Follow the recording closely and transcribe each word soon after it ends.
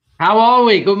How are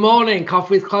we? Good morning.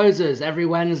 Coffee with Closers every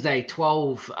Wednesday,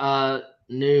 12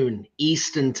 noon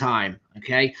Eastern time.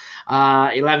 Okay.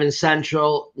 11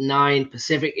 Central, 9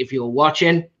 Pacific. If you're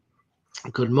watching,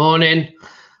 good morning.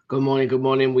 Good morning. Good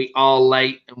morning. We are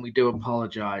late and we do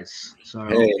apologize. So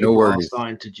hey, no people are worries.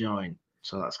 starting to join.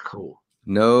 So that's cool.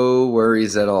 No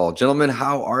worries at all. Gentlemen,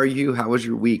 how are you? How was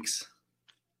your weeks?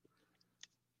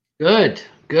 Good.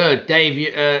 Good.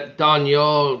 Dave, Don,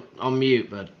 you're on mute,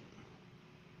 bud.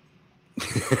 Am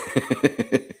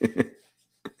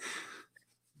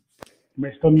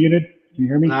I still muted? Can you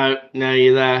hear me? No,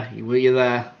 you're there. You're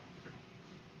there.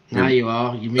 Now you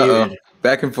are. You're muted.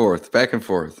 Back and forth.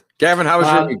 Gavin, how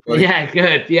was your week, buddy? Yeah,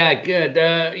 good.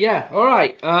 Yeah, all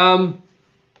right.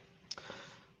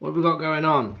 What have we got going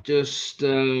on? Just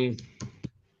the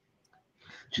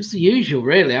usual,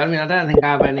 really. I mean, I don't think I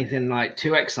have anything like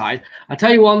too exciting. I'll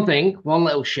tell you one thing, one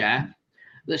little share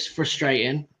that's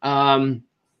frustrating,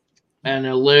 and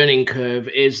a learning curve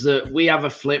is that we have a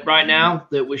flip right now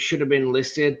that we should have been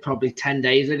listed probably 10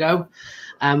 days ago.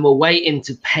 And we're waiting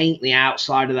to paint the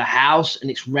outside of the house, and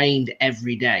it's rained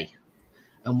every day.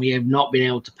 And we have not been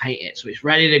able to paint it. So it's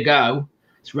ready to go.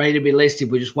 It's ready to be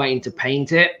listed. We're just waiting to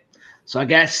paint it. So I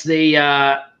guess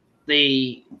the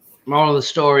moral of the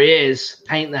story is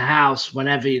paint the house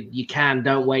whenever you can.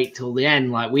 Don't wait till the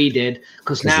end like we did,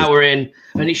 because now we're in,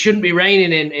 and it shouldn't be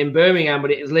raining in Birmingham, but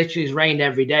it literally has rained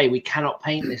every day. We cannot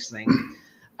paint this thing.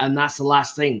 And that's the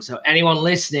last thing. So anyone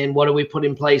listening, what do we put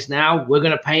in place now? We're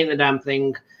going to paint the damn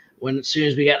thing as soon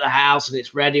as we get the house and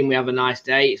it's ready and we have a nice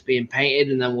day. It's being painted,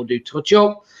 and then we'll do touch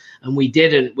up. And we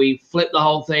didn't. We flipped the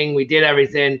whole thing. We did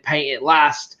everything, paint it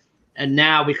last. And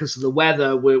now, because of the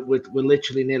weather, we're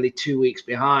literally nearly 2 weeks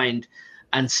behind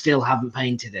and still haven't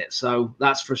painted it. So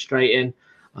that's frustrating.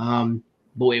 But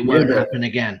it won't happen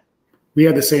again. We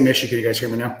had the same issue. Can you guys hear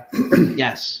me now?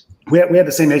 Yes. We had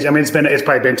the same issue. I mean, it's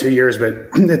probably been 2 years, but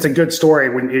it's a good story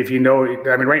if you know.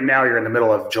 I mean, right now you're in the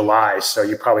middle of July, so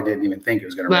you probably didn't even think it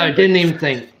was going to rain. No, didn't even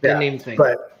think.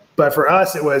 But for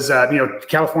us, it was,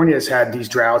 California has had these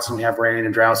droughts, and we have rain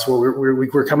and droughts. So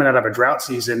we're coming out of a drought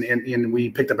season, and we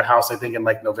picked up a house, I think, in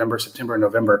like September and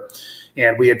November.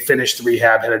 And we had finished the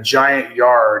rehab, had a giant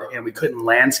yard, and we couldn't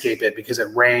landscape it because it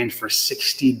rained for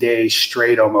 60 days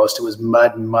straight almost. It was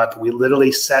mud and muck. We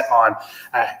literally sat on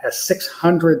a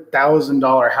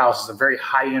 $600,000 house. It's a very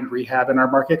high-end rehab in our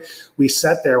market. We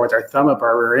sat there with our thumb up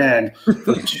our rear end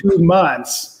for 2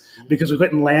 months because we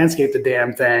couldn't landscape the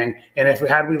damn thing. And if we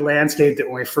landscaped it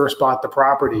when we first bought the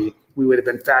property, we would have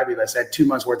been fabulous. I had 2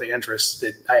 months worth of interest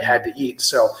that I had to eat.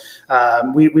 So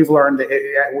we've learned that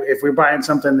if we're buying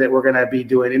something that we're going to be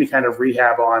doing any kind of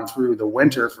rehab on through the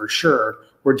winter, for sure,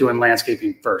 we're doing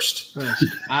landscaping first.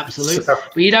 Absolutely.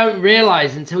 But you don't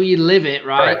realize until you live it,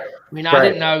 right? I mean, I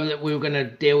didn't know that we were going to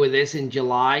deal with this in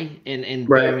July in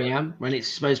Birmingham when it's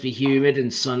supposed to be humid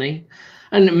and sunny.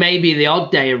 And maybe the odd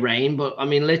day of rain, but I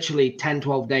mean, literally 10,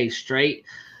 12 days straight.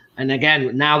 And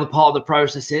again, now the part of the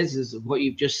process is what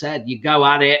you've just said. You go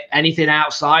at it, anything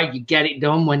outside, you get it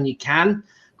done when you can,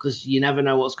 because you never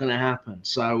know what's going to happen.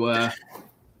 So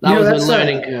that was a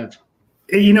learning curve.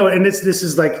 And this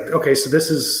is like, okay, so let's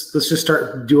just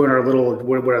start doing our little,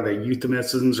 what are they,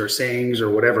 euphemisms or sayings or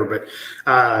whatever. But,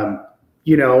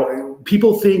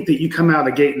 people think that you come out of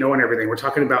the gate knowing everything. We're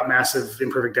talking about massive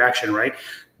imperfect action, right?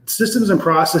 Systems and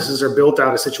processes are built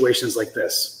out of situations like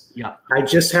this. Yeah. I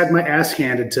just had my ass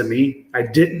handed to me. I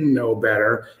didn't know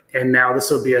better. And now this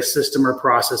will be a system or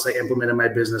process I implement in my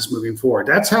business moving forward.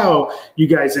 That's how you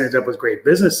guys ended up with great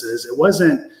businesses. It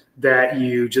wasn't that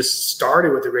you just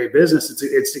started with a great business.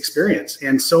 It's experience.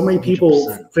 And so many people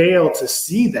 100%. Fail to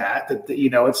see that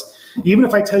it's, even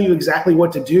if I tell you exactly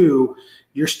what to do,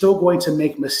 you're still going to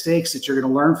make mistakes that you're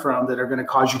going to learn from that are going to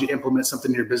cause you to implement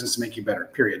something in your business to make you better,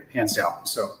 period, hands down.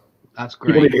 So that's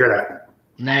great. People need to hear that.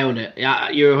 Nailed it. Yeah,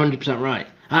 you're 100% right.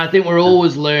 And I think we're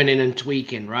always learning and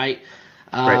tweaking, right?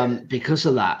 Because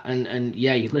of that. And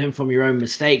yeah, you learn from your own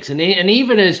mistakes. And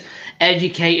even as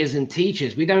educators and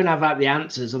teachers, we don't have the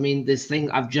answers. I mean, this thing,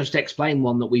 I've just explained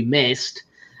one that we missed.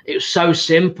 It was so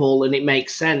simple and it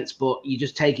makes sense, but you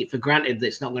just take it for granted that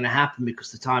it's not going to happen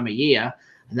because of the time of year.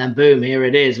 And then boom, here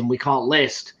it is, and we can't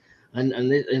list. And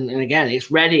again, it's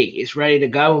ready to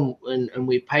go, and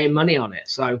we're paying money on it.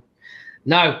 So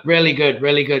no, really good,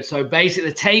 really good. So basically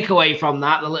the takeaway from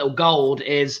that, the little gold,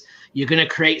 is you're going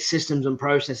to create systems and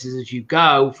processes as you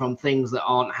go from things that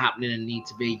aren't happening and need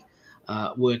to be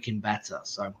working better.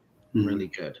 So really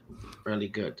good, really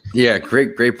good. Yeah,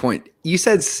 great point. You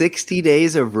said 60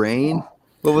 days of rain.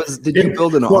 Did you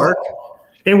build an ark?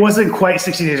 It wasn't quite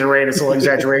 60 days of rain. It's a little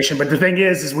exaggeration, but the thing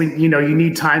is you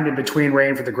need time in between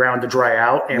rain for the ground to dry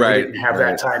out, and we didn't have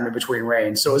that time in between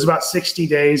rain. So it was about 60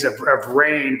 days of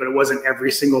rain, but it wasn't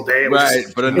every single day. It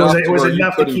was, but enough it was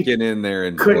enough to keep get in there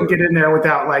and couldn't get in there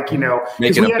without making a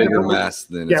bigger mess.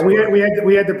 Than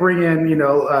we had to bring in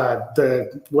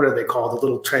the what are they called, the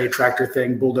little tiny tractor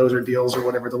thing, bulldozer deals or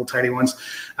whatever, the little tiny ones.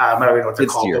 I don't even know what they're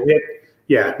called. But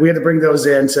we had to bring those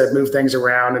in to move things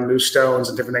around and move stones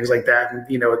and different things like that. And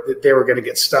they were going to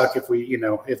get stuck if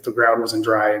if the ground wasn't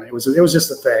dry. And it was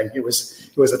just a thing. It was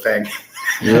a thing.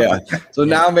 Yeah. So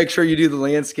now make sure you do the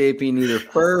landscaping either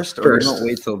first or don't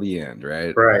wait till the end,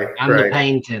 right? Right. And the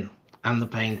painting. And the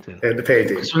painting.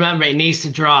 Because remember, it needs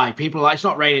to dry. People are like, it's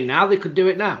not raining now. They could do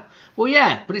it now. Well,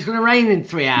 yeah, but it's going to rain in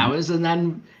 3 hours, and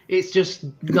then it's just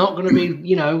not going to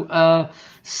be,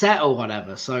 set or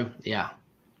whatever. So yeah,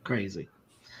 crazy.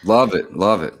 Love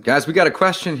it. Guys, we got a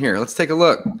question here. Let's take a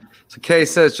look. So Kay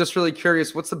says, just really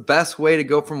curious, what's the best way to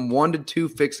go from 1 to 2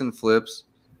 fix and flips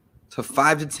to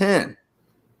 5 to 10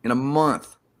 in a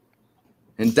month?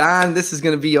 And Don, this is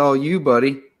going to be all you,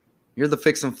 buddy. You're the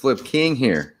fix and flip king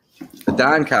here. The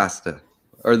Don Costa.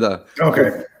 Or the...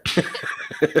 Okay.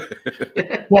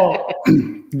 Well,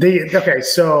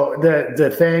 so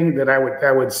the thing that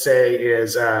I would say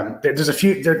is there's a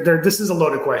few. This is a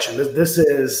loaded question. This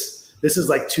is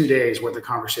like 2 days worth of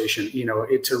conversation.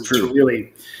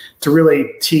 To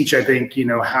really teach, I think,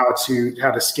 how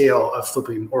to scale a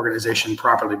flipping organization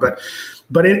properly.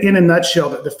 But in a nutshell,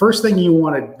 the first thing you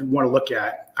want to look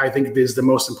at, I think, is the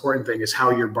most important thing is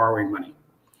how you're borrowing money.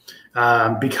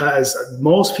 Because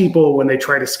most people, when they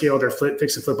try to scale their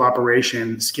fix and flip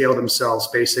operation, scale themselves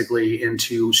basically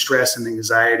into stress and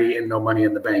anxiety and no money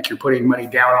in the bank. You're putting money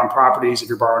down on properties. If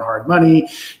you're borrowing hard money,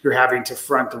 you're having to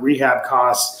front the rehab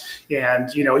costs.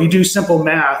 And, you do simple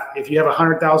math. If you have a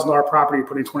 $100,000 property, you're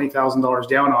putting $20,000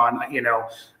 down on,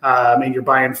 and you're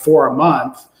buying 4 a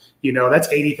month, that's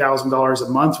 $80,000 a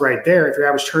month right there. If your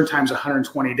average turn time is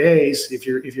 120 days, if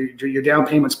your down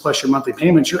payments plus your monthly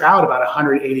payments, you're out about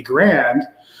 180 grand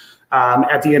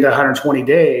at the end of 120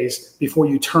 days before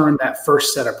you turn that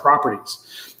first set of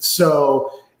properties.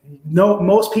 So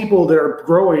most people that are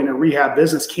growing a rehab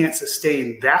business can't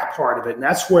sustain that part of it. And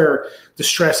that's where the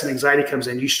stress and anxiety comes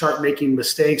in. You start making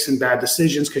mistakes and bad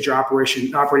decisions because you're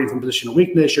operating from a position of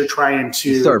weakness. You're trying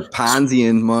to start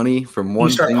Ponziing money from one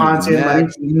thing to the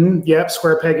next. Mm-hmm. Yep.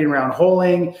 Square pegging, round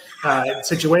holing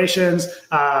situations,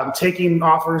 taking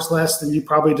offers less than you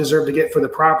probably deserve to get for the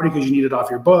property because you need it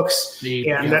off your books.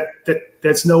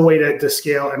 That's no way to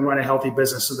scale and run a healthy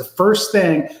business. So the first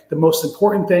thing, the most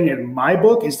important thing in my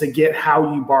book is to get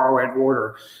how you borrow in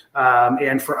order.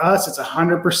 And for us, it's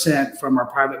 100% from our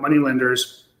private money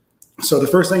lenders. So the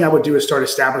first thing I would do is start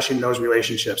establishing those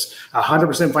relationships.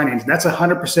 100% financing. That's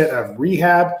 100% of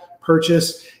rehab,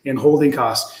 purchase, and holding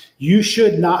costs. You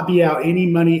should not be out any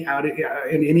money out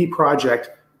in any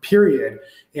project, period.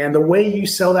 And the way you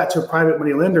sell that to a private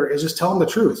money lender is just tell them the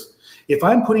truth. If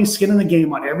I'm putting skin in the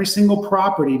game on every single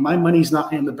property, my money's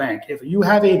not in the bank. If you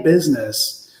have a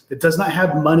business that does not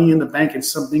have money in the bank and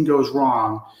something goes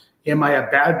wrong, am I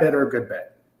a bad bet or a good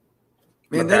bet?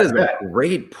 Man, that is a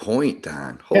great point,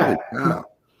 Don. Holy cow.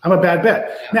 I'm a bad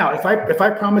bet. Now, if I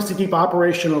promise to keep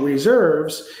operational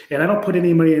reserves and I don't put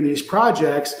any money in these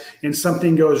projects and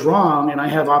something goes wrong and I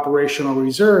have operational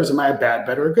reserves, am I a bad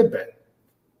bet or a good bet?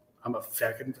 I'm a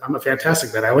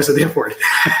fantastic bet. I always said the F word.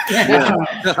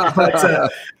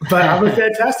 but I'm a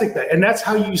fantastic bet. And that's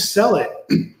how you sell it.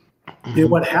 And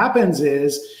what happens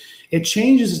is it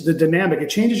changes the dynamic.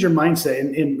 It changes your mindset.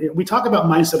 And we talk about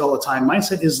mindset all the time.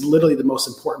 Mindset is literally the most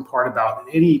important part about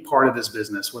any part of this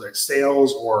business, whether it's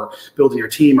sales or building your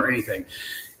team or anything.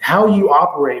 How you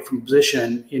operate from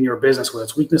position in your business, whether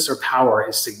it's weakness or power,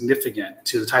 is significant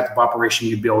to the type of operation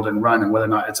you build and run and whether or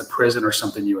not it's a prison or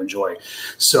something you enjoy.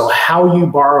 So how you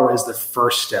borrow is the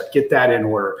first step. Get that in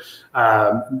order.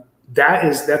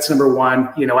 That's number one.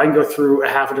 I can go through a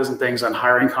half a dozen things on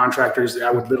hiring contractors. I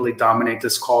would literally dominate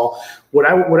this call. What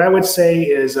I would say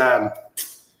is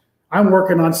I'm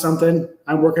working on something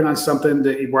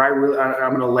where I'm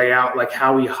going to lay out like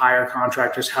how we hire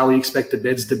contractors, how we expect the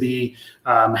bids to be,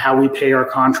 how we pay our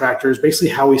contractors, basically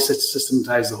how we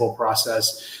systematize the whole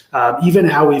process, even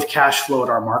how we've cash flowed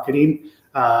our marketing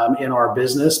in our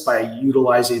business by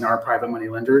utilizing our private money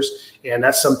lenders. And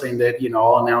that's something that,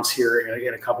 I'll announce here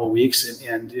in a couple of weeks.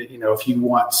 And if you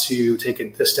want to take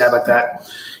a stab at that,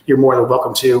 you're more than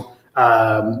welcome to.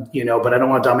 But I don't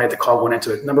want to dominate the call going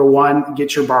into it. Number one,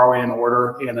 get your borrowing in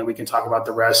order, and then we can talk about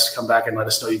the rest. Come back and let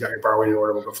us know you got your borrowing in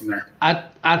order. We'll go from there.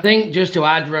 I think just to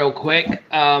add real quick,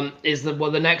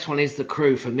 the next one is the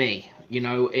crew for me.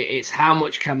 It's how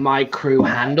much can my crew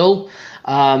handle,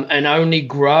 and only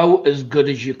grow as good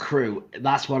as your crew.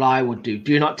 That's what I would do.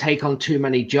 Do not take on too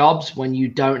many jobs when you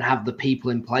don't have the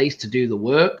people in place to do the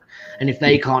work, and if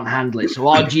they can't handle it. So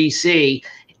our GC,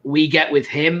 we get with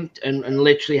him and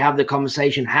literally have the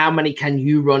conversation. How many can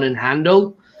you run and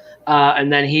handle?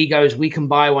 And then he goes, we can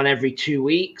buy one every 2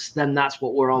 weeks. Then that's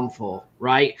what we're on for,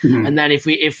 right? Mm-hmm. And then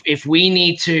if we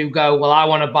need to go, well, I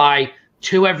want to buy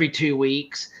 2 every 2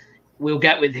 weeks, we'll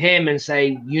get with him and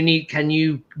say, can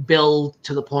you build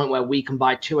to the point where we can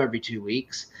buy 2 every 2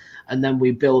 weeks? And then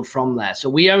we build from there. So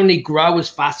we only grow as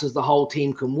fast as the whole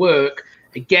team can work.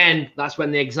 Again, that's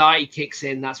when the anxiety kicks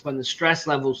in. That's when the stress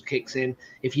levels kicks in.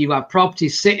 If you have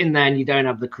properties sitting there and you don't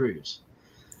have the crews.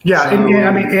 Yeah, so,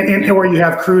 and or you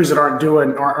have crews that aren't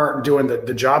doing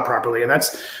the job properly, and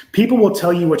that's people will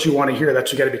tell you what you want to hear.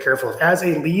 That you got to be careful of. As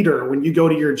a leader, when you go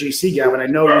to your GC, Gavin, I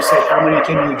know you say, how many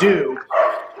can you do?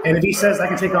 And if he says I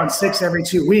can take on 6 every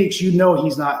 2 weeks, he's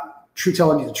not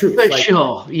telling you the truth. For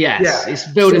sure, yes, yeah. It's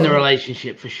building the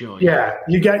relationship for sure. Yeah,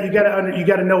 you got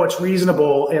to know what's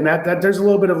reasonable, and that there's a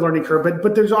little bit of learning curve,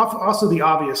 but there's also the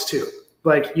obvious too.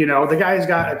 Like, the guy's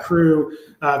got a crew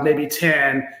of maybe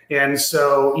 10. And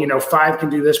so, 5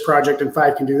 can do this project and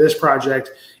 5 can do this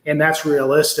project. And that's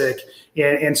realistic.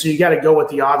 And so you got to go with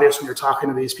the obvious when you're talking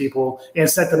to these people and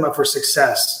set them up for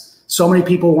success. So many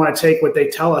people want to take what they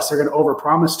tell us, they're going to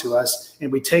overpromise to us.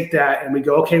 And we take that and we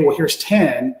go, okay, well, here's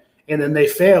 10. And then they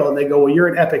fail and they go, well, you're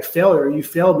an epic failure. You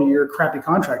failed me. You're a crappy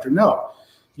contractor. No,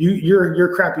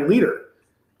 you're a crappy leader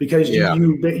because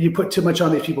you put too much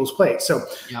on these people's plates. So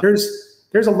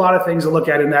there's a lot of things to look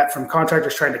at in that, from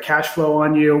contractors trying to cash flow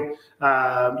on you,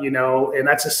 and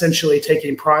that's essentially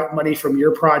taking money from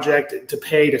your project to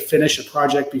pay to finish a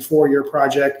project before your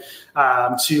project,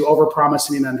 to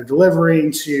overpromising and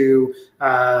under-delivering, to,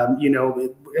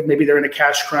 maybe they're in a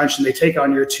cash crunch and they take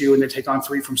on your 2 and they take on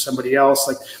 3 from somebody else.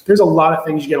 Like, there's a lot of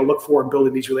things you got to look for in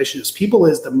building these relationships.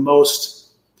 People's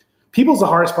the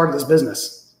hardest part of this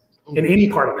business, in any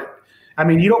part of it. I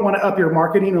mean, you don't want to up your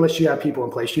marketing unless you have people in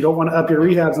place. You don't want to up your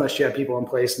rehabs unless you have people in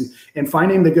place. And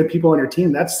finding the good people on your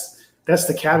team, that's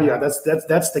the caveat.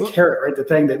 That's the carrot, right? The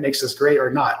thing that makes us great or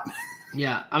not.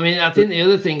 Yeah. I mean, I think the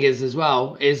other thing is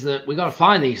that we got to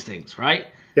find these things, right?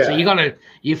 Yeah. So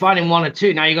you're finding 1 or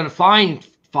 2. Now you got to find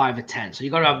 5 or 10. So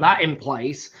you got to have that in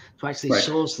place to actually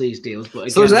source these deals. But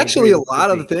again, so there's actually a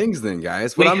lot of things then,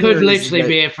 guys. We could literally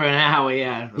be here for an hour.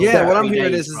 Yeah. Yeah. What I'm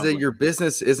hearing is that your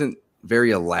business isn't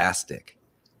very elastic,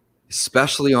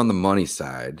 especially on the money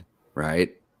side,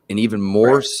 right? And even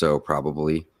more so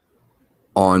probably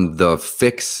on the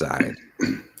fixed side.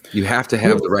 You have to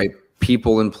have the right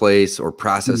people in place or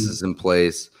processes in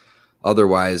place.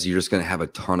 Otherwise, you're just going to have a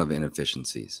ton of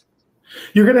inefficiencies.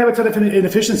 You're going to have a ton of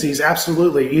inefficiencies.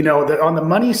 Absolutely. That on the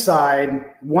money side,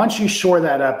 once you shore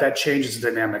that up, that changes the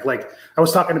dynamic. Like I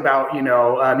was talking about,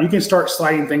 you can start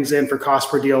sliding things in for cost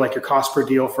per deal, like your cost per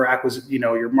deal for acquisition,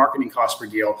 your marketing cost per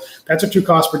deal. That's a true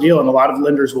cost per deal. And a lot of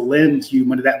lenders will lend you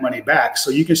that money back.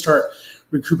 So you can start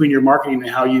recouping your marketing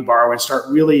and how you borrow and start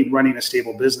really running a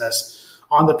stable business.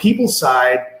 On the people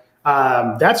side,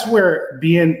 that's where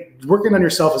working on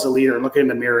yourself as a leader and looking in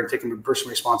the mirror and taking personal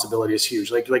responsibility is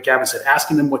huge. Like Gavin said,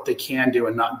 asking them what they can do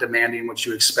and not demanding what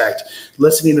you expect,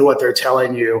 listening to what they're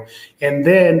telling you, and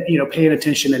then, paying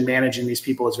attention and managing these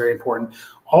people is very important.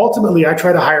 Ultimately, I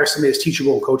try to hire somebody that's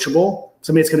teachable and coachable,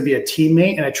 somebody that's going to be a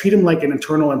teammate, and I treat them like an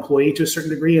internal employee to a certain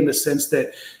degree, in the sense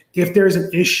that if there's an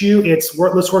issue,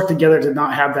 let's work together to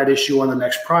not have that issue on the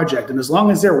next project. And as long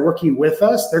as they're working with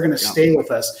us, they're going to stay with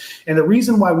us. And the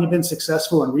reason why we've been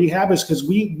successful in rehab is because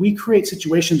we create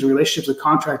situations and relationships with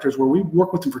contractors where we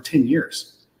work with them for 10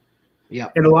 years. Yeah.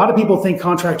 And a lot of people think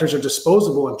contractors are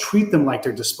disposable and treat them like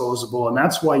they're disposable. And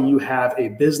that's why you have a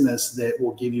business that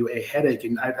will give you a headache.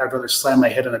 And I'd rather slam my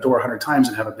head on a door 100 times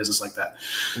than have a business like that.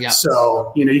 Yeah.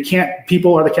 So, you can't,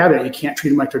 people are the caveat. You can't treat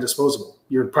them like they're disposable.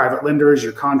 Your private lenders,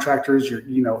 your contractors,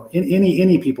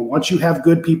 any people. Once you have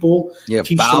good people,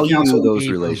 value those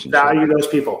relationships. Value those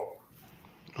people.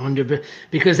 100%.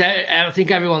 Because I think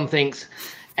everyone thinks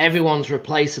everyone's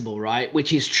replaceable, right?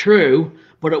 Which is true.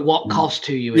 But at what cost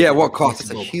to you? What cost?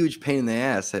 It's a huge pain in the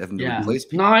ass having to replace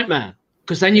people. Nightmare.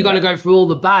 Because then you got to go through all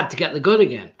the bad to get the good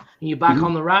again. And you're back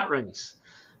on the rat race.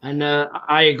 And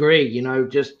I agree,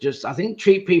 just I think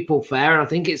treat people fair. And I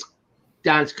think it's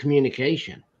down to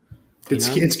communication.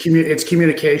 It's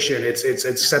communication. It's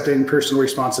accepting personal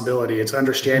responsibility. It's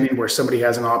understanding where somebody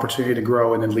has an opportunity to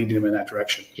grow and then leading them in that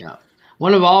direction. Yeah.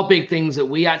 One of our big things that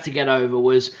we had to get over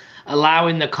was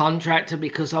allowing the contractor,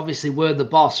 because obviously we're the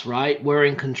boss, right? We're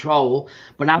in control,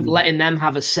 but now letting them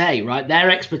have a say, right? Their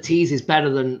expertise is better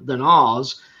than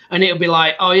ours. and it'll be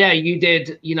like, oh yeah, you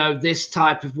did, this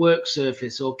type of work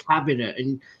surface or cabinet,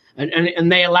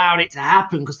 and they allowed it to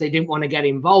happen because they didn't want to get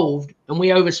involved, and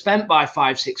we overspent by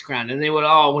 $5-6 grand, and they were, oh,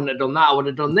 I wouldn't have done that, I would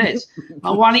have done this.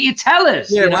 Well, why don't you tell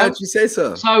us? Yeah, why don't you say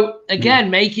so? So again,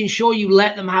 making sure you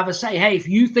let them have a say. Hey, if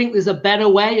you think there's a better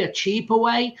way, a cheaper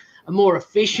way, a more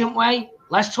efficient way,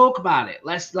 let's talk about it.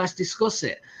 Let's discuss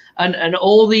it. And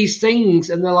all these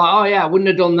things, and they're like, oh yeah, I wouldn't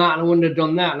have done that, and I wouldn't have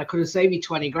done that, and I could have saved you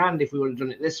 20 grand if we would have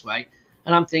done it this way.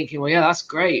 And I'm thinking, well, yeah, that's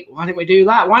great. Why didn't we do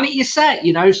that? Why didn't you say,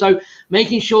 So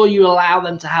making sure you allow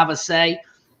them to have a say,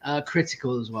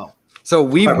 critical as well. So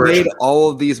we've made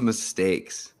all of these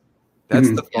mistakes. That's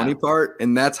the funny part,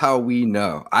 and that's how we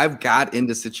know. I've got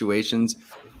into situations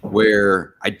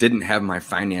where I didn't have my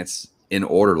finance in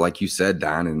order, like you said,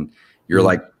 Don, and you're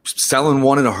like selling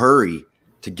one in a hurry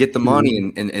to get the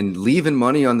money and leaving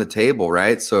money on the table,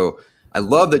 right? So I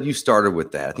love that you started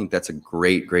with that. I think that's a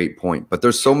great, great point. But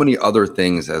there's so many other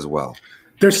things as well.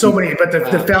 There's so many, but the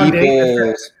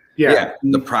foundation,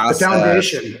 the process. The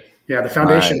foundation. Yeah, the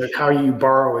foundation of how you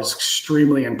borrow is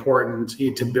extremely important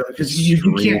to build, because you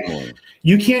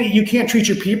can't treat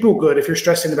your people good if you're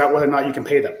stressing about whether or not you can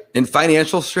pay them. And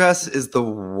financial stress is the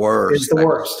worst. It's the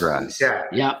worst. Stress.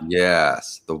 Yeah.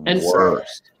 Yes, the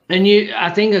worst. And I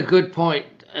think a good point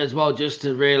as well, just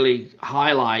to really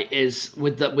highlight, is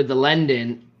with the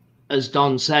lending, as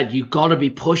Don said, you've got to be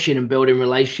pushing and building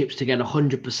relationships to get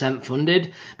 100%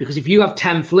 funded. Because if you have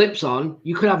 10 flips on,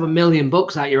 you could have $1 million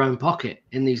out your own pocket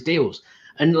in these deals.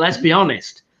 And let's be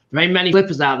honest, there ain't many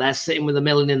flippers out there sitting with $1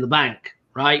 million in the bank,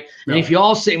 right? No. And if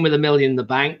you're sitting with $1 million in the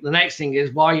bank, the next thing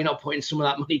is, why are you not putting some of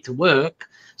that money to work?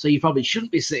 So you probably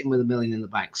shouldn't be sitting with $1 million in the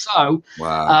bank. So,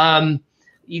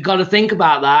 you got to think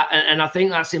about that. And I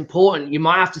think that's important. You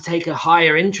might have to take a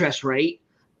higher interest rate.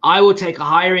 I would take a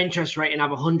higher interest rate and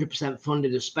have 100%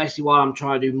 funded, especially while I'm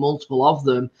trying to do multiple of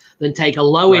them, than take a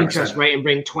low interest rate and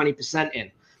bring 20%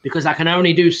 in, because I can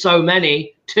only do so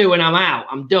many, 2 and I'm out.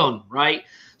 I'm done, right?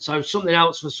 So something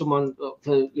else for someone,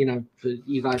 for you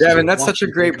guys. Gavin, that's such a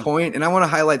great point. And I want to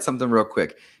highlight something real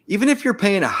quick. Even if you're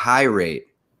paying a high rate,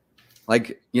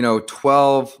 like,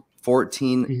 12,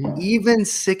 14, even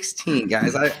 16,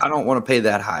 guys, I don't want to pay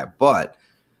that high, but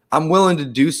I'm willing to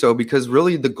do so, because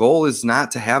really the goal is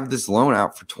not to have this loan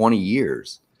out for 20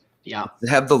 years. Yeah. To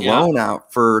have the loan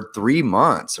out for 3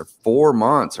 months or 4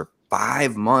 months or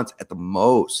 5 months at the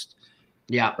most.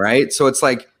 Yeah. Right. So it's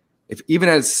like, if even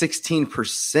at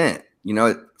 16%,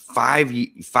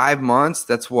 5 months,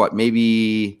 that's what,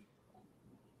 maybe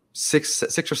six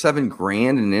or 7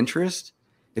 grand in interest.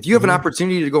 If you have an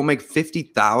opportunity to go make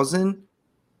 $50,000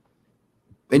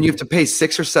 and you have to pay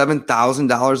 $6,000 or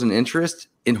 $7,000 in interest,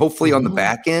 and hopefully on the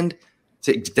back end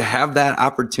to have that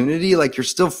opportunity, like, you're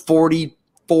still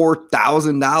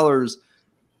 $44,000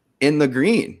 in the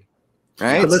green,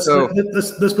 right? Let's put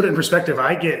it in perspective.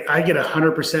 I get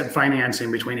 100%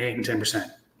 financing between 8 and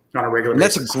 10% on a regular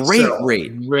basis. That's a great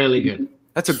rate. Really good.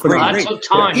 That's a great rate.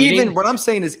 Time. Even what I'm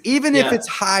saying is, even if it's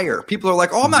higher, people are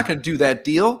like, oh, I'm not going to do that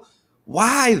deal.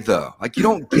 Why though? Like, you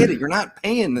don't get it. You're not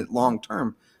paying it long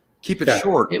term. Keep it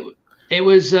short. It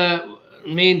was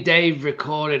me and Dave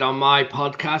recorded on my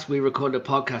podcast. We recorded a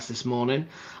podcast this morning.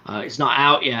 It's not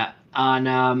out yet,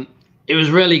 and it was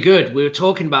really good. We were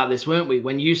talking about this, weren't we?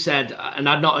 When you said, and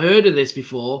I'd not heard of this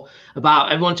before,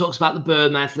 about everyone talks about the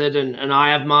BRRRR method, and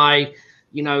I have my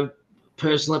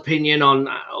personal opinion on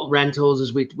rentals,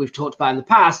 as we've talked about in the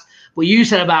past. But you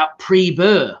said about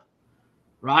pre-BRRRR.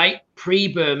 Right?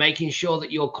 Pre-BRRRR, making sure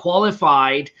that you're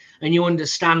qualified and you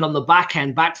understand on the back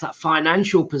end, back to that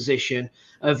financial position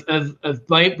of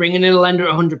bringing in a lender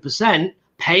at 100%,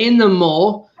 paying them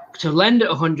more to lend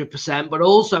at 100%, but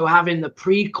also having the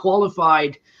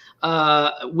pre-qualified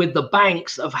with the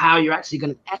banks of how you're actually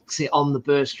going to exit on the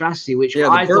BRRRR strategy, which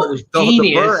I thought was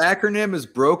genius. The BRRRR acronym is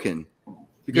broken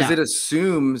because it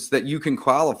assumes that you can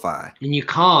qualify. And you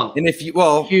can't. And if you,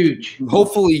 huge.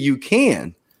 Hopefully you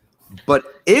can. But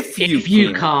if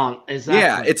you can't, exactly.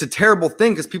 Yeah, it's a terrible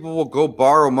thing, because people will go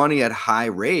borrow money at high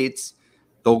rates.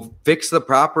 They'll fix the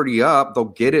property up. They'll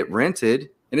get it rented,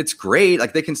 and it's great.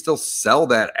 Like, they can still sell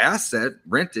that asset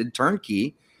rented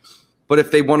turnkey. But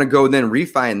if they want to go then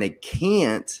refi and they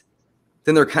can't,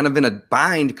 then they're kind of in a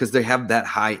bind because they have that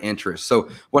high interest. So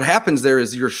what happens there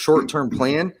is your short-term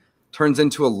plan turns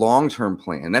into a long-term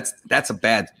plan. That's a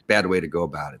bad way to go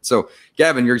about it. So,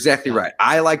 Gavin, you're exactly right.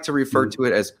 I like to refer to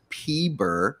it as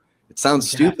P-BRRRR. It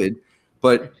sounds stupid,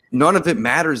 but none of it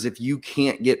matters if you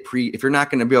can't get if you're not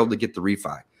going to be able to get the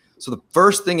refi. So the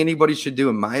first thing anybody should do,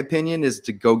 in my opinion, is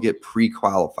to go get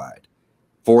pre-qualified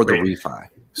for the refi.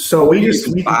 So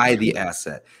we buy the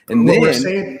asset, and what then we're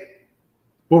saying,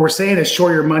 What we're saying is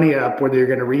shore your money up, whether you're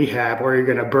going to rehab or you're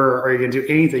going to burr or you're going to do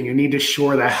anything. You need to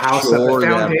shore the house up. The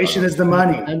foundation is the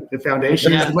money. The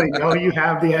foundation is the money. No, you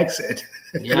have the exit.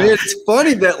 Yeah. I mean, it's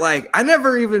funny that like I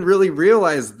never even really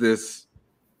realized this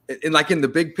in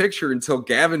the big picture until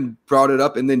Gavin brought it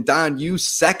up. And then Don, you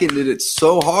seconded it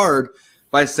so hard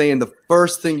by saying the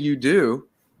first thing you do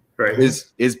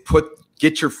is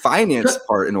get your finance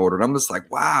part in order. And I'm just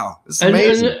like, wow, this is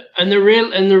amazing. And the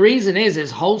reason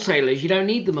is wholesalers, you don't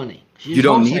need the money. You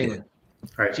don't need it.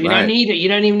 Right. So you don't need it. You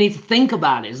don't even need to think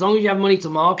about it. As long as you have money to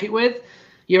market with,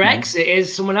 your exit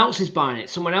is someone else is buying it.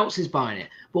 Someone else is buying it.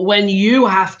 But when you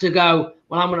have to go,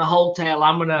 well, I'm going to wholesale,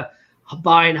 I'm going to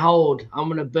buy and hold, I'm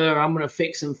going to burr, I'm going to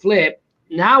fix and flip.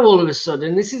 Now all of a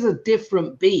sudden, this is a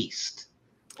different beast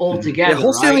altogether. Yeah,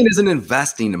 wholesaling isn't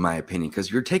investing, in my opinion,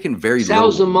 because you're taking very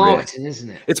sales little and marketing, risk. Isn't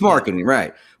it? It's marketing,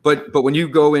 right? But when you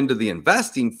go into the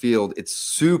investing field, it's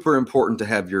super important to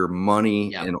have your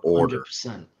money in order.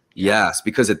 100%. Yes,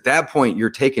 because at that point you're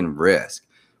taking risk.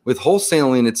 With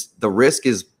wholesaling, the risk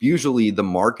is usually the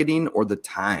marketing or the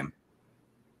time.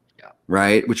 Yeah.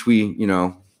 Right? Which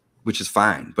is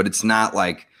fine, but it's not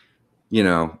like,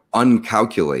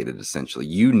 uncalculated essentially.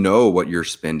 You know what you're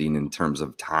spending in terms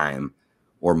of time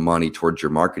or money towards your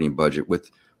marketing budget.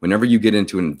 Whenever you get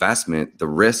into an investment, the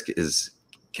risk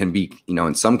can be,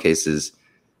 in some cases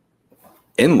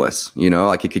endless,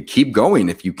 like it could keep going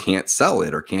if you can't sell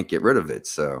it or can't get rid of it.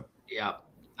 So yeah,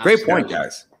 great point,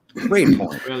 guys. Great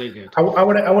point. Really good. I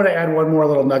want to add one more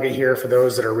little nugget here for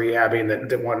those that are rehabbing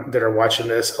that are watching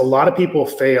this. A lot of people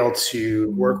fail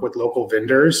to work with local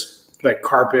vendors like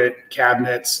carpet,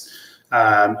 cabinets,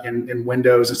 and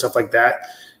windows and stuff like that.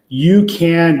 You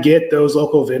can get those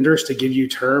local vendors to give you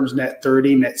terms net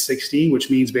 30, net 60, which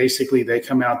means basically they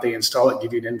come out, they install it,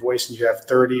 give you an invoice, and you have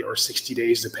 30 or 60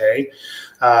 days to pay.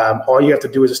 All you have to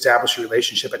do is establish a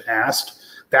relationship and ask.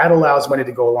 That allows money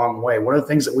to go a long way. One of the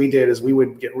things that we did is we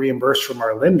would get reimbursed from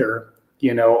our lender,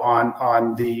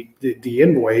 on the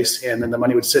invoice, and then the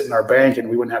money would sit in our bank and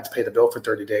we wouldn't have to pay the bill for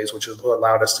 30 days, which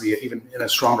allowed us to be even in a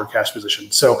stronger cash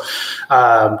position. So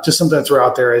just something to throw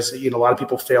out there is, a lot of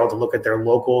people fail to look at their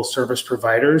local service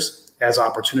providers as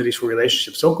opportunities for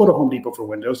relationships. Don't go to Home Depot for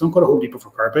windows. Don't go to Home Depot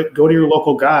for carpet. Go to your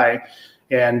local guy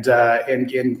and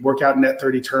work out net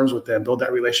 30 terms with them. Build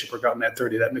that relationship, work out net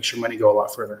 30. That makes your money go a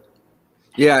lot further.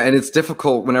 Yeah, and it's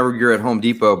difficult whenever you're at Home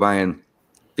Depot buying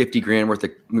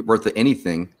 $50,000 worth of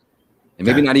anything, and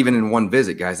maybe not even in one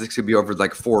visit, guys. This could be over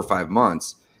like 4 or 5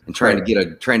 months, and trying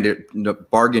to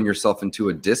bargain yourself into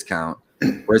a discount.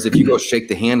 Whereas if you go shake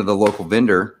the hand of the local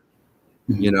vendor,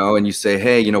 and you say,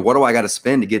 hey, what do I got to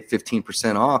spend to get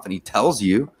 15% off? And he tells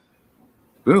you,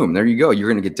 boom, there you go. You're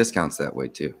going to get discounts that way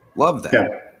too. Love that.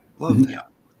 Yeah. Love that.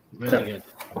 Really good.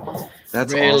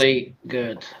 That's really awesome.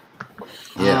 Good.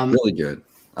 Yeah, really good.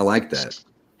 I like that.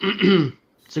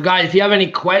 So guys, if you have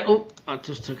any I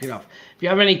just took it off. If you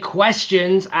have any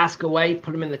questions, ask away,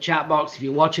 put them in the chat box. If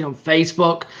you're watching on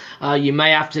Facebook, you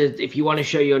may have to, if you want to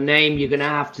show your name, you're going to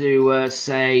have to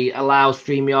say allow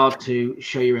StreamYard to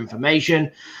show your information.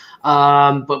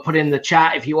 But put in the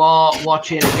chat. If you are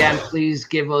watching, again, please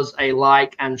give us a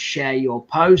like and share your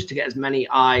post to get as many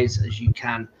eyes as you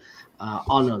can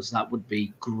on us. That would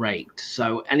be great.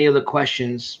 So any other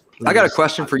questions? I got a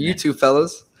question for you two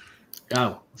fellas.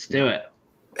 Go, let's do it.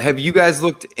 Have you guys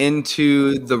looked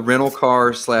into the rental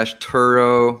car /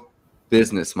 Turo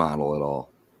business model at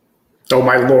all? Oh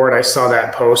my Lord, I saw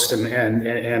that post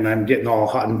and I'm getting all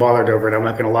hot and bothered over it. I'm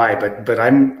not gonna lie, but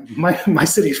my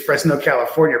city's Fresno,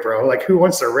 California, bro. Like, who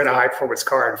wants to rent a high performance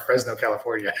car in Fresno,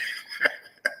 California?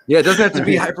 Yeah, it doesn't have to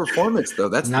be high performance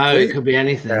though. It could be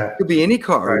anything. It could be any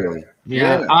car, really.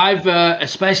 Yeah. I've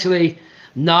especially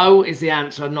no is the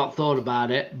answer. I've not thought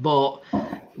about it, but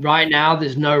right now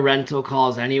there's no rental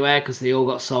cars anywhere because they all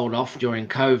got sold off during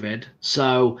COVID.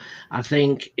 So I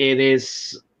think it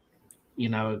is,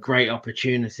 a great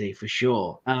opportunity for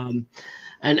sure.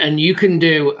 And you can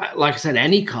do, like I said,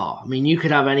 any car. I mean, you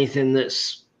could have anything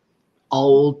that's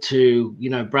old to,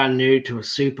 brand new to a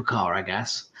supercar, I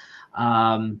guess.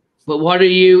 But what are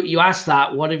you asked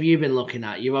that, what have you been looking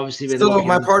at? You've obviously been looking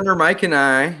my partner Mike and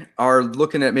I are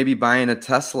looking at maybe buying a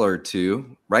Tesla or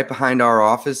two. Right behind our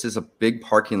office is a big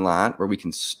parking lot where we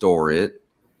can store it.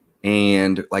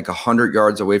 And like 100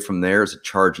 yards away from there is a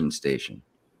charging station.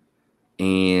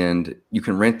 And you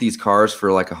can rent these cars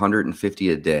for like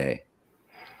 $150 a day.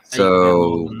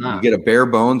 So you get a bare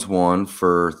bones one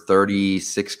for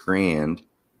 $36,000.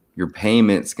 Your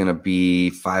payment's going to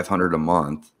be $500 a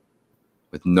month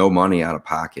with no money out of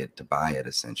pocket to buy it,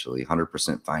 essentially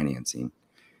 100% financing.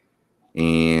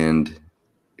 And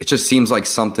it just seems like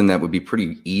something that would be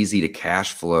pretty easy to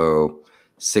cash flow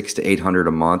 $600 to $800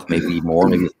 a month, maybe more,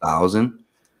 maybe $1,000.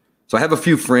 So I have a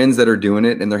few friends that are doing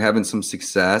it and they're having some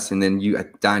success. And then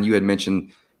Don, you had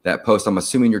mentioned that post. I'm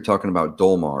assuming you're talking about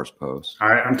Dolmar's post.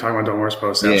 I'm talking about Dolmar's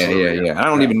post. Absolutely. Yeah. I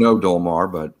don't even know Dolmar,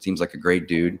 but seems like a great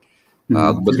dude.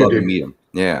 Would love to meet him.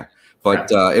 Yeah.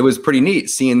 But it was pretty neat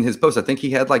seeing his post. I think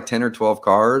he had like 10 or 12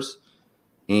 cars.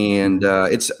 And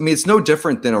it's no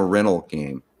different than a rental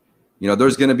game. You know,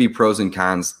 there's going to be pros and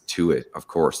cons to it, of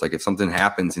course. Like if something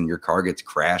happens and your car gets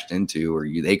crashed into or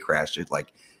they crashed it, like,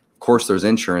 of course there's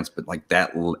insurance, but like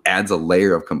that adds a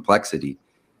layer of complexity.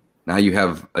 Now you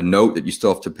have a note that you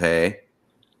still have to pay.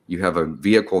 You have a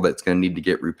vehicle that's going to need to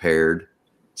get repaired.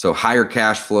 So higher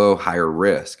cash flow, higher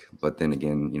risk, but then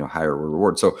again, you know, higher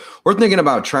reward. So we're thinking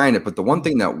about trying it. But the one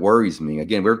thing that worries me,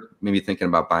 again, we're maybe thinking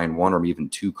about buying 1 or even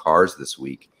 2 cars this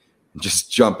week and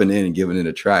just jumping in and giving it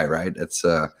a try, right? That's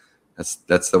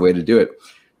the way to do it.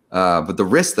 But the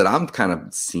risk that I'm kind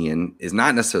of seeing is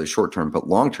not necessarily short-term, but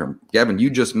long-term. Gavin, you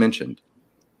just mentioned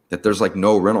that there's like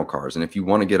no rental cars. And if you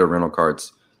want to get a rental car,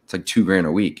 it's like $2,000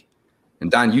 a week. And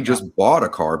Don, you just bought a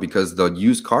car because the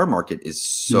used car market is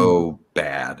so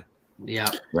bad.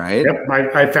 Yeah. Right.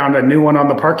 Yep. I found a new one on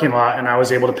the parking lot and I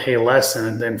was able to pay less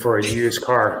than for a used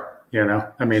car. You know,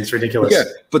 I mean, it's ridiculous. Yeah,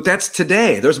 but that's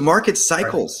today. There's market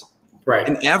cycles. Right.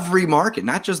 In every market,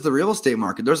 not just the real estate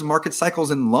market. There's market cycles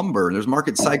in lumber. There's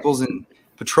market cycles in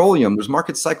petroleum. There's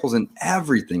market cycles in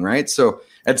everything, right? So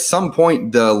at some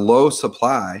point, the low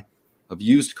supply of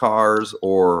used cars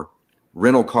or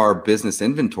rental car business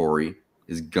inventory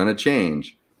is going to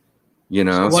change. You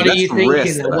know, so what are you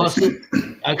thinking?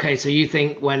 Okay, so you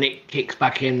think when it kicks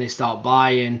back in, they start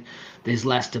buying, there's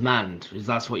less demand? Is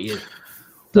that's what you?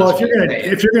 Well, if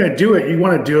you're gonna do it, you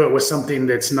want to do it with something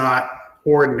that's not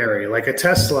ordinary. Like a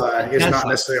Tesla is not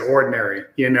necessarily ordinary.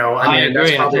 You know, I mean, agree.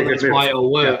 That's probably that's why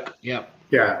it'll work. Yeah.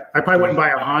 I probably wouldn't buy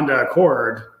a Honda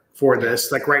Accord for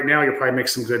this. Like right now, you'll probably make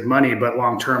some good money, but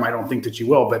long term, I don't think that you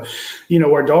will. But you know,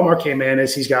 where Dolmar came in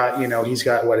is he's got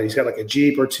like a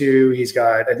Jeep or 2.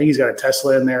 I think he's got a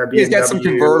Tesla in there. BMW. He's got some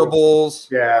convertibles.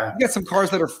 Yeah, he's got some cars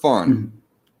that are fun.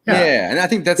 Yeah, and I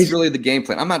think that's really the game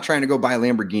plan. I'm not trying to go buy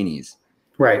Lamborghinis.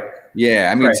 Right. Yeah,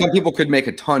 I mean, some people could make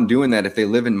a ton doing that if they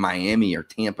live in Miami or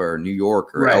Tampa or New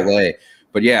York or LA.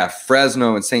 But yeah,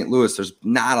 Fresno and St. Louis, there's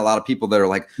not a lot of people that are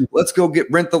like, let's go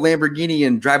rent the Lamborghini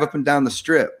and drive up and down the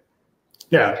strip.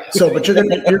 Yeah. So, but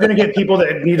you're gonna get people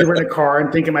that need to rent a car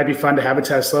and think it might be fun to have a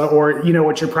Tesla, or you know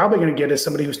what you're probably gonna get is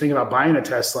somebody who's thinking about buying a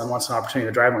Tesla and wants an opportunity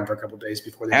to drive one for a couple of days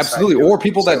before they absolutely, or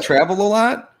people that travel a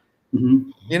lot. Mm-hmm.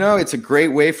 You know, it's a great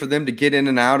way for them to get in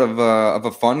and out of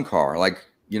a fun car. Like,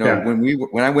 you know,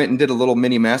 when I went and did a little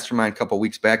mini mastermind a couple of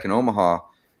weeks back in Omaha,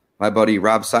 my buddy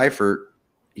Rob Seifert,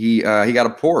 he got a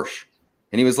Porsche,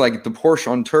 and he was like, the Porsche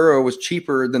Onturo was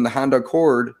cheaper than the Honda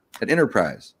Accord at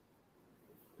Enterprise.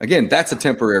 Again, that's a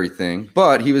temporary thing,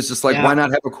 but he was just like, why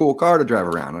not have a cool car to drive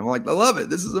around? I'm like, I love it.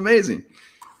 This is amazing.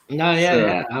 No,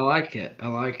 yeah. I like it.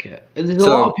 There's a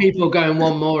lot of people going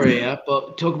one more here,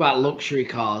 but talk about luxury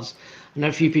cars. I know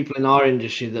a few people in our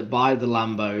industry that buy the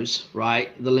Lambos,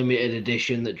 right? The limited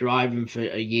edition, that drive them for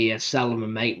a year, sell them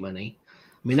and make money.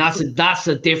 I mean, that's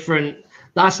a different,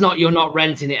 that's not, you're not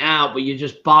renting it out, but you're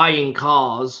just buying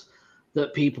cars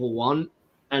that people want.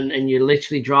 And you're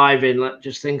literally driving,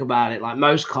 just think about it, like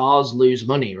most cars lose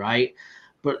money, right?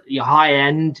 But your high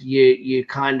end, you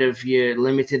kind of your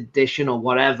limited edition or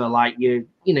whatever, like your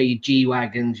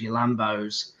G-Wagons, your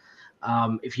Lambos.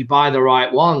 If you buy the right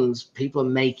ones, people are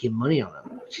making money on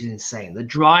them, which is insane. They're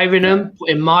driving them,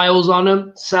 putting miles on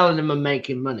them, selling them and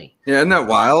making money. Yeah, isn't that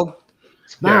wild?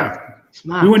 It's mad. Yeah. It's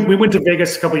mad. We went to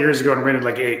Vegas a couple of years ago and rented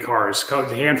like 8 cars,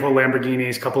 a handful of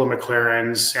Lamborghinis, a couple of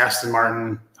McLarens, Aston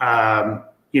Martin.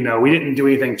 You know, we didn't do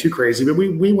anything too crazy, but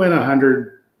we went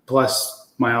 100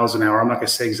 plus miles an hour. I'm not going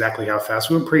to say exactly how fast.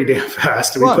 We went pretty damn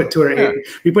fast. And we put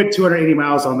 280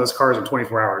 miles on those cars in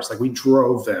 24 hours. Like we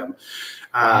drove them.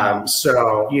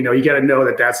 So, you know, you got to know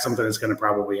that that's something that's going to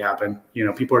probably happen. You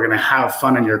know, people are going to have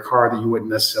fun in your car that you wouldn't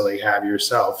necessarily have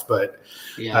yourself. But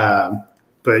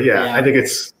I think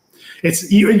it's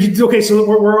okay. So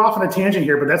we're off on a tangent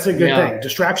here, but that's a good thing.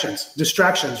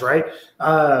 Distractions, right?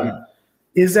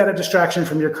 Is that a distraction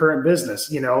from your current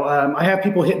business? You know, I have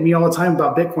people hitting me all the time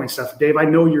about Bitcoin stuff. Dave, I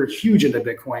know you're huge into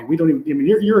Bitcoin.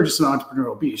 You're just an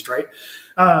entrepreneurial beast, right?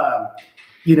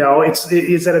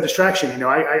 is that a distraction?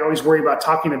 I always worry about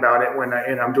talking about it when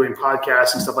I'm doing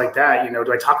podcasts and stuff like that.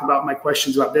 Do I talk about my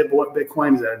questions about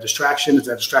Bitcoin? Is that a distraction? Is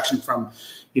that a distraction from,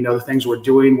 the things we're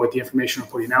doing with the information we're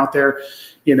putting out there?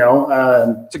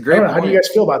 It's a great point. How do you guys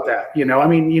feel about that?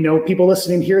 People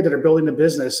listening here that are building a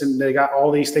business and they got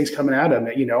all these things coming at them.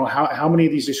 How many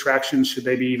of these distractions should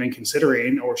they be even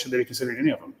considering, or should they be considering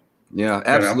any of them? Yeah,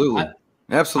 absolutely.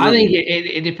 Absolutely. I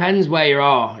think it depends where you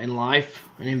are in life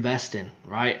and investing,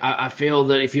 right? I feel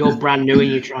that if you're brand new and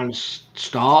you're trying to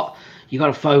start, you got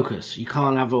to focus. You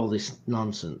can't have all this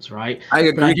nonsense, right? I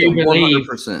agree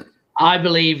 100%. I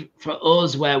believe for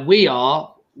us where we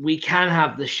are, we can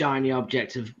have the shiny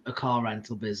object of a car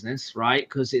rental business, right?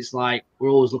 Because it's like we're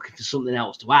always looking for something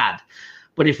else to add.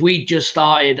 But if we just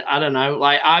started, I don't know,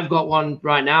 like I've got one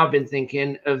right now. I've been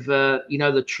thinking of,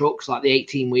 the trucks, like the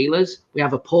 18-wheelers. We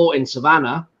have a port in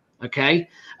Savannah, okay?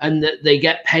 And they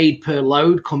get paid per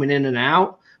load coming in and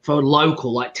out for a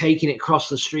local, like taking it across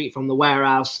the street from the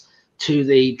warehouse to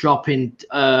the drop-in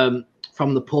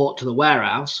from the port to the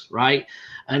warehouse, right?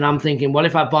 And I'm thinking, well,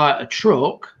 if I buy a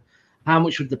truck, how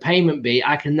much would the payment be?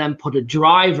 I can then put a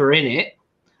driver in it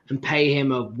and pay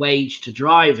him a wage to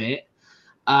drive it.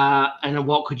 And then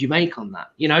what could you make on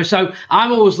that? So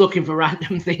I'm always looking for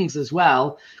random things as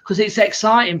well, because it's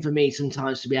exciting for me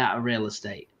sometimes to be out of real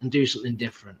estate and do something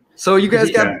different. So you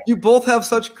guys you both have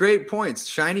such great points,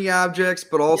 shiny objects,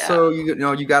 but also,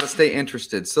 you got to stay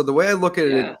interested. So the way I look at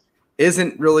it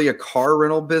isn't really a car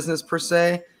rental business per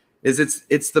se,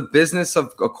 it's the business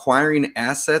of acquiring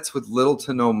assets with little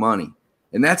to no money.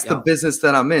 And that's the business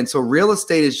that I'm in. So real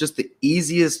estate is just the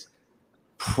easiest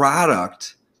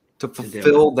product to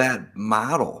fulfill that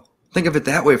model. Think of it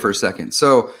that way for a second.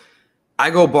 So I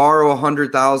go borrow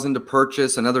 $100,000 to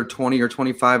purchase, another 20 or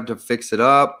 25 to fix it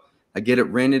up. I get it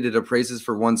rented. It appraises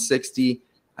for 160.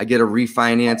 I get a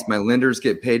refinance. My lenders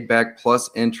get paid back plus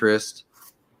interest.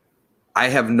 I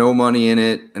have no money in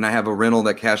it, and I have a rental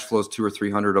that cash flows $200 or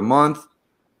 $300 a month.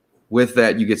 With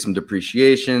that, you get some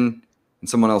depreciation, and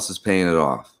someone else is paying it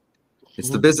off. It's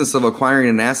the business of acquiring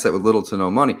an asset with little to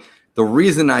no money. The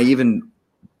reason I even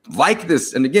like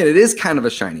this, and again, it is kind of a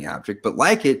shiny object, but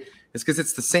like it is because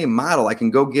it's the same model. I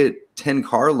can go get 10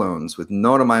 car loans with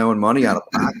none of my own money out of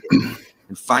pocket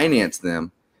and finance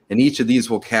them. And each of these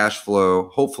will cash flow,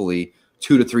 hopefully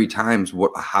 2 to 3 times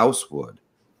what a house would,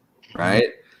 right?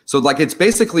 So like it's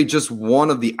basically just one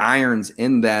of the irons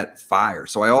in that fire.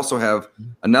 So I also have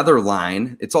another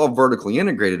line. It's all vertically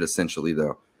integrated essentially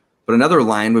though. But another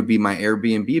line would be my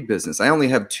Airbnb business. I only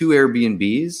have 2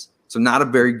 Airbnbs. So not a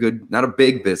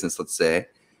big business, let's say.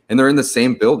 And they're in the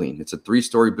same building. It's a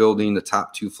 3-story building. The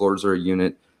top 2 floors are a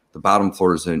unit. The bottom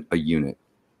floor is a unit,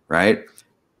 right?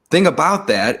 Thing about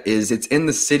that is it's in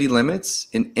the city limits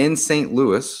in St.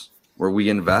 Louis where we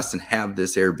invest and have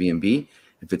this Airbnb.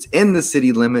 If it's in the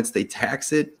city limits, they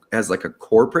tax it as like a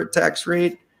corporate tax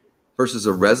rate versus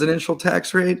a residential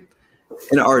tax rate.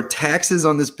 And our taxes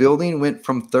on this building went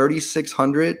from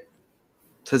 $3,600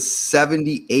 to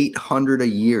 $7,800 a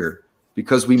year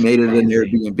because we made it an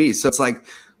Airbnb. So it's like,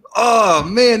 oh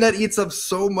man, that eats up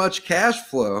so much cash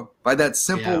flow by that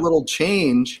simple little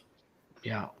change.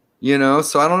 Yeah.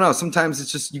 So I don't know. Sometimes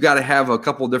it's just, you got to have a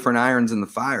couple different irons in the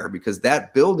fire because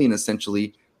that building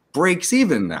essentially breaks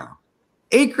even now.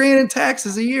 $8,000 in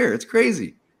taxes a year. It's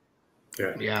crazy.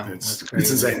 Yeah. It's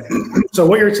insane. So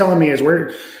what you're telling me is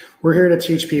we're here to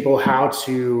teach people how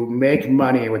to make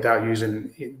money without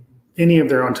using any of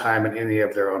their own time and any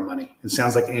of their own money. It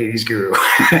sounds like an 80s guru,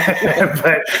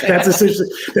 but that's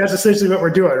essentially what we're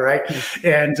doing, right?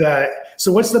 And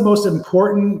so what's the most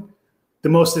important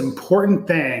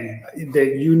thing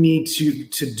that you need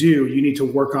to do, you need to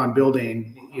work on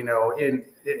building,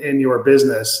 in your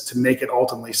business to make it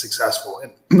ultimately successful?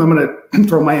 And I'm going to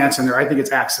throw my answer in there. I think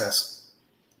it's access.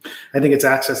 I think it's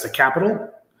access to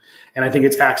capital, and I think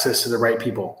it's access to the right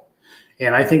people.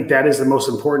 And I think that is the most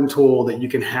important tool that you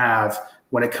can have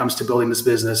when it comes to building this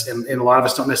business. And a lot of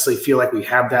us don't necessarily feel like we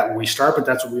have that when we start, but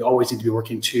that's what we always need to be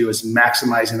working to, is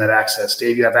maximizing that access.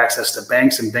 Dave, you have access to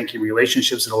banks and banking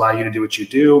relationships that allow you to do what you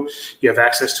do. You have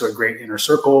access to a great inner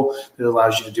circle that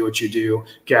allows you to do what you do.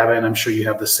 Gavin, I'm sure you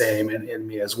have the same, in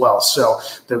me as well. So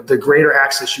the greater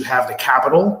access you have to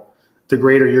capital, the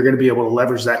greater you're going to be able to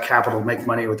leverage that capital, make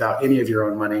money without any of your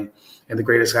own money. And the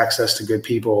greatest access to good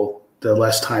people, the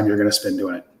less time you're going to spend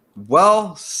doing it.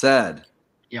 Well said.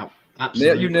 Yeah.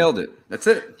 Absolutely. You nailed it. That's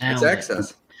it. It's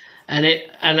access. And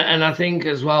I think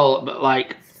as well, but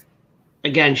like,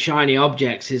 again, shiny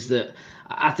objects is that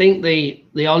I think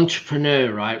the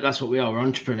entrepreneur, right? That's what we are, we're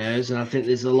entrepreneurs. And I think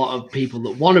there's a lot of people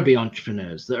that want to be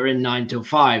entrepreneurs that are in 9 to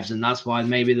 5s. And that's why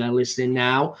maybe they're listening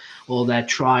now, or they're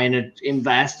trying to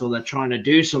invest, or they're trying to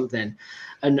do something.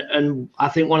 And I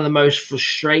think one of the most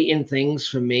frustrating things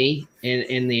for me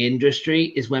in the industry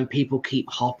is when people keep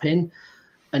hopping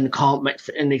and can't make,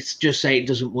 and they just say it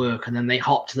doesn't work, and then they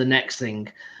hop to the next thing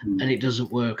and it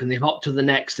doesn't work, and they hop to the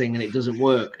next thing and it doesn't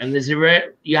work. And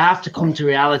you have to come to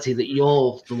reality that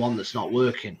you're the one that's not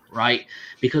working, right?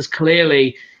 Because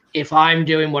clearly, if I'm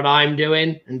doing what I'm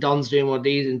doing, and Don's doing what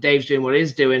he's, and Dave's doing what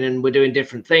he's doing, and we're doing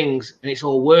different things, and it's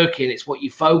all working, it's what you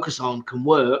focus on can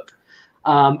work.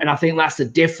 And I think that's the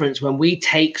difference. When we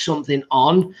take something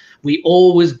on, we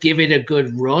always give it a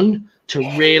good run to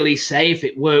really say if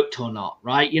it worked or not,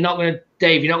 right? You're not going to,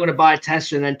 Dave, you're not going to buy a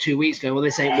Tesla and then 2 weeks go, well,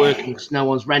 this ain't working because no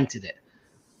one's rented it.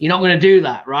 You're not going to do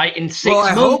that, right? In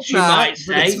 6 months, you might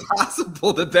say it's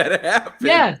possible that happens.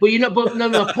 Yeah, but you're not. But no,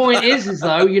 the point is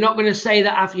though, you're not going to say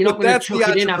that after. You're not going to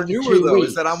chuck it in after 2 weeks.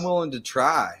 Is that I'm willing to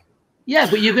try. Yeah,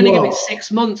 but you're going to give it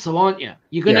 6 months, though, aren't you?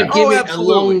 You're going to give it a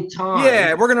long time.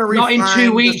 Yeah, we're going to not in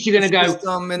 2 weeks. You're going to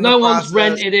go. No one's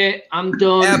rented it. I'm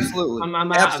done. Absolutely,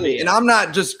 I'm out of it. And I'm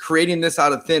not just creating this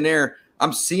out of thin air.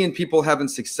 I'm seeing people having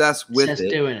success with it.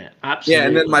 Doing it. Absolutely. Yeah,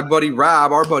 and then my buddy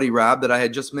Rob, our buddy Rob, that I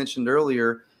had just mentioned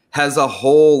earlier, has a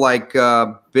whole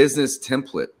business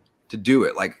template to do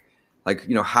it, like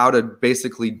how to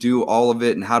basically do all of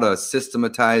it and how to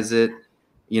systematize it.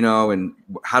 And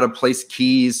how to place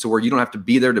keys so where you don't have to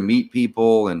be there to meet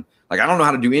people. And I don't know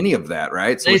how to do any of that.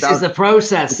 Right. So this is the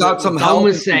process. Without some help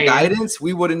and guidance,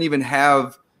 we wouldn't even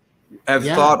have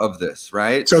thought of this.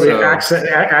 Right. So the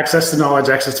access to knowledge,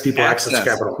 access to people, access to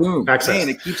capital. Boom. Access. Man,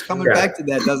 it keeps coming back to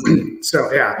that, doesn't it? So,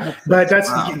 yeah, but that's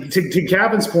to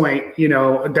Gavin's point,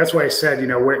 that's why I said,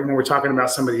 when we're talking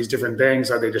about some of these different things,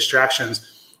 are they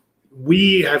distractions?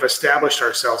 We have established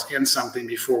ourselves in something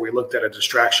before we looked at a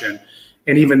distraction.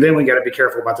 And even then, we got to be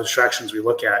careful about the distractions we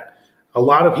look at. A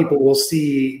lot of people will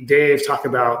see Dave talk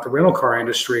about the rental car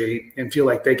industry and feel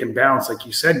like they can bounce, like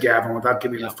you said, Gavin, without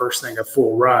giving the first thing a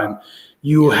full run.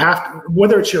 You have to,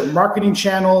 whether it's your marketing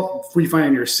channel,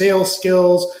 refining your sales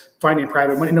skills, finding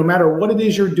private money, no matter what it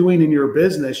is you're doing in your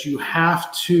business, you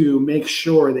have to make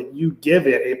sure that you give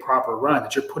it a proper run,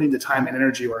 that you're putting the time and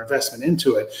energy or investment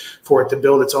into it for it to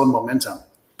build its own momentum,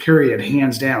 period,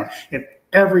 hands down. And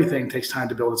everything takes time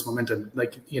to build its momentum.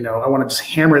 I want to just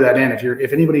hammer that in.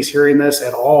 If anybody's hearing this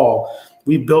at all,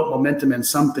 we built momentum in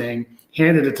something,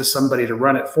 handed it to somebody to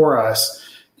run it for us,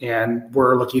 and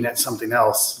we're looking at something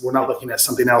else. We're not looking at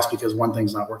something else because one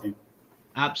thing's not working.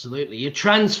 Absolutely. You're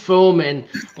transforming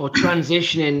or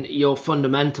transitioning your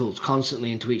fundamentals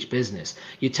constantly into each business.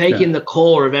 You're taking the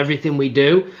core of everything we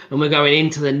do and we're going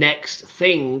into the next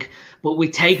thing, but we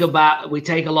take a lot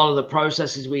of the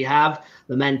processes we have,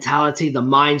 the mentality, the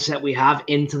mindset we have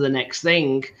into the next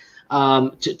thing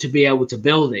to be able to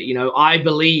build it. I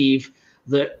believe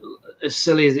that, as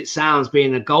silly as it sounds,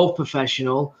 being a golf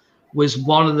professional was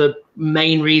one of the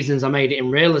main reasons I made it in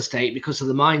real estate, because of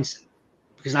the mindset.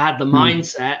 Because I had the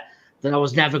mindset that I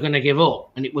was never going to give up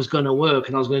and it was going to work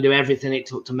and I was going to do everything it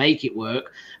took to make it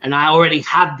work. And I already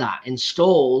had that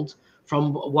installed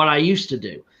from what I used to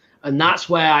do. And that's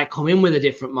where I come in with a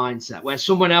different mindset, where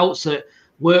someone else that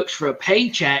works for a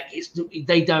paycheck,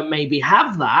 they don't maybe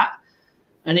have that,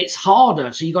 and it's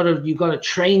harder. So you got to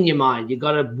train your mind. You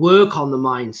got to work on the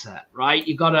mindset, right?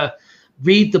 You got to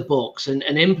read the books and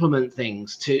implement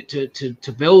things to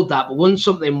build that. But once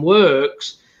something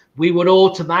works, we would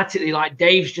automatically, like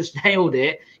Dave's just nailed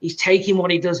it, he's taking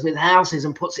what he does with houses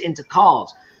and puts it into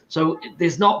cars. So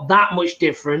there's not that much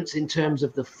difference in terms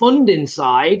of the funding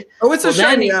side. Oh, it's a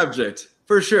shiny object,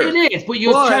 for sure. It is, but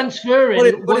you're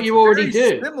transferring what you already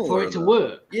do for it to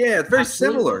work. Yeah, it's very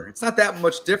similar. It's not that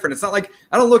much different. It's not like,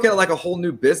 I don't look at it like a whole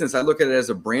new business. I look at it as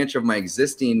a branch of my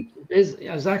existing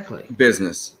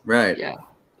business. Right. Yeah.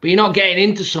 But you're not getting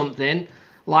into something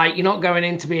like, you're not going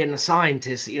into being a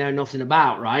scientist that you know nothing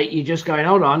about, right? You're just going,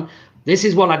 hold on, this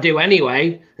is what I do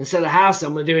anyway. Instead of house,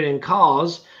 I'm going to do it in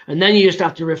cars. And then you just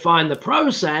have to refine the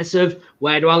process of,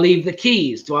 where do I leave the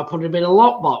keys? Do I put them in a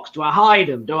lockbox? Do I hide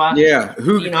them? Do I? Yeah.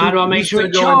 How do I make sure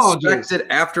it charges? Inspect it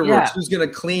afterwards. Yeah. Who's going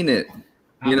to clean it?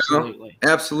 Absolutely.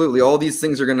 Absolutely. All these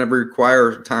things are going to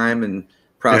require time and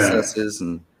processes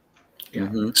and.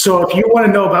 So if you want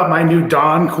to know about my new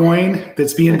Dawn coin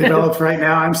that's being developed right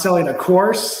now, I'm selling a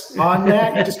course on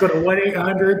that. You just go to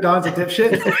 1-800-DAWN's a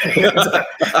dipshit.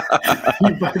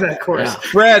 You buy that course.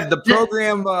 Yeah. Fred, the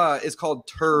program is called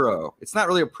Turo. It's not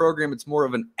really a program. It's more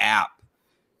of an app.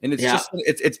 And it's just,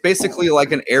 it's basically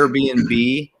like an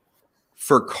Airbnb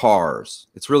for cars.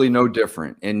 It's really no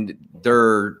different. And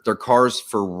they're cars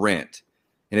for rent,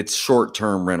 and it's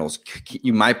short-term rentals.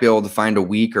 You might be able to find a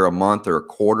week or a month or a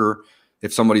quarter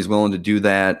if somebody's willing to do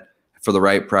that for the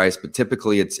right price. But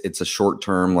typically it's a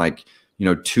short-term, like,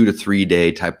 2 to 3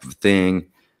 day type of thing.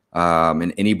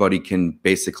 And anybody can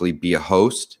basically be a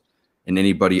host, and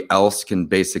anybody else can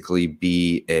basically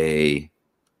be a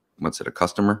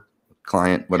customer,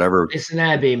 client, whatever. It's an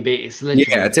Airbnb. It's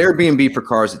Airbnb for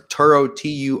cars. Turo,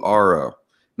 Turo.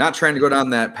 Not trying to go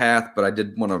down that path, but I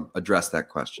did want to address that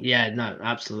question. Yeah, no,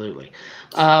 absolutely.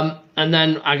 And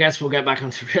then I guess we'll get back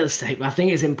onto real estate. But I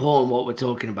think it's important what we're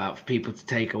talking about for people to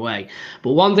take away.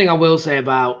 But one thing I will say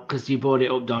about, because you brought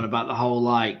it up, Don, about the whole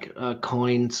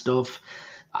coin stuff.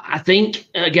 I think,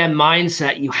 again,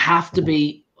 mindset, you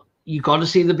got to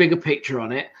see the bigger picture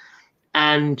on it.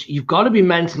 And you've got to be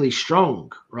mentally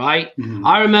strong, right? Mm-hmm.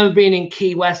 I remember being in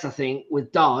Key West, I think,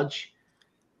 with Dodge,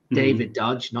 David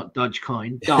Dodge, not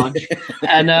Dogecoin, Dodge,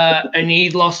 and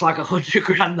he'd lost like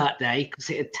 $100,000 that day because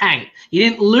it had tanked. He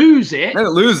didn't lose it.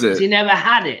 He never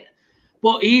had it.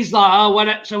 But he's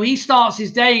like, so he starts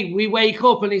his day. We wake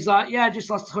up and he's like, yeah, I just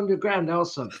lost $100,000,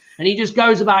 awesome. And he just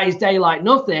goes about his day like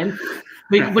nothing,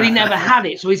 but he never had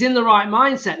it. So he's in the right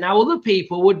mindset. Now, other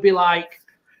people would be like,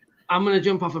 I'm going to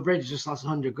jump off a bridge, just lost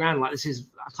 $100,000. Like,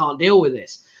 I can't deal with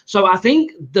this. So I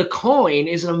think the coin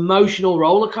is an emotional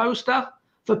roller coaster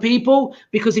for people,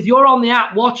 because if you're on the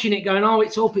app watching it going, oh,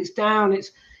 it's up, it's down,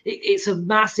 it's a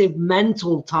massive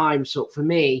mental time suck for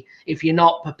me if you're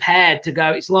not prepared to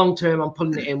go, it's long term, I'm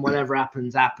putting it in, whatever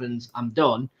happens, I'm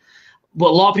done. But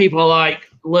a lot of people are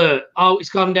like, look, oh, it's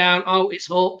gone down, oh, it's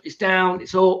up, it's down,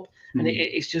 it's up, and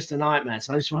it's just a nightmare.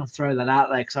 So I just want to throw that out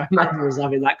there because I remember us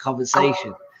having that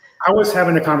conversation. I was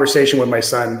having a conversation with my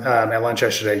son at lunch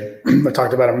yesterday. I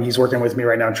talked about him. He's working with me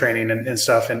right now, training and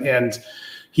stuff. And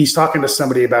he's talking to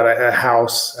somebody about a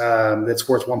house that's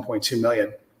worth $1.2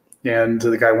 million. And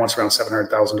the guy wants around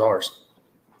 $700,000.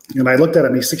 And I looked at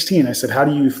him, he's 16. I said, how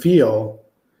do you feel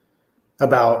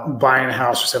about buying a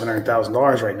house for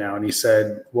 $700,000 right now? And he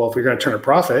said, well, if we're going to turn a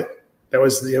profit, that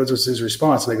was his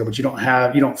response. And I go, but you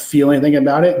don't feel anything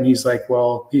about it. And he's like,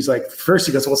 first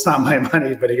he goes, well, it's not my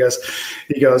money, but he goes,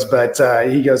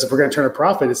 if we're going to turn a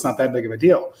profit, it's not that big of a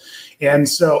deal. And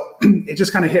so it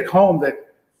just kind of hit home that,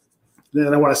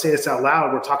 then I want to say this out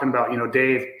loud. We're talking about,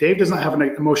 Dave does not have an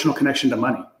emotional connection to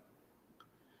money.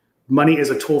 Money is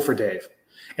a tool for Dave.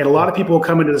 And a lot of people will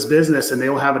come into this business and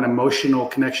they'll have an emotional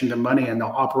connection to money, and they'll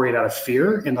operate out of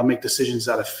fear, and they'll make decisions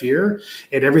out of fear,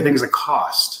 and everything's a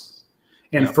cost.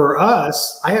 And for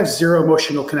us, I have zero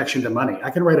emotional connection to money. I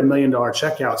can write $1 million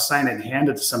check out, sign it, and hand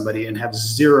it to somebody, and have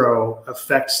zero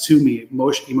effects to me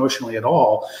emotionally at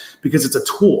all, because it's a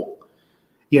tool.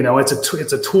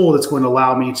 It's a tool that's going to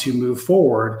allow me to move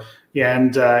forward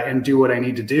and do what I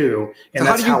need to do. And so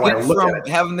that's how I look at it.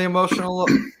 Having the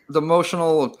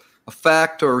emotional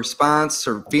effect or response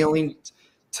or feeling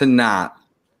to not.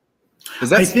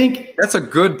 I think that's a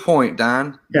good point,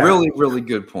 Don. Yeah. Really, really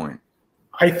good point.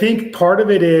 I think part of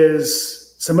it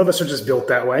is some of us are just built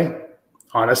that way.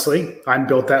 Honestly, I'm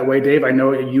built that way, Dave. I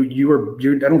know you.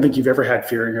 I don't think you've ever had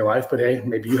fear in your life, but hey,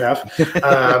 maybe you have.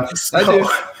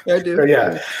 I do.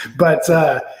 Yeah, but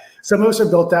some of us are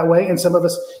built that way, and some of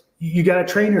us, you got to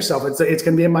train yourself. It's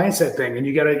going to be a mindset thing, and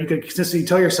you can consistently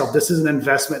tell yourself this is an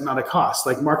investment, not a cost.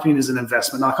 Like marketing is an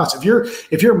investment, not a cost. If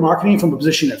you're marketing from a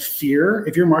position of fear,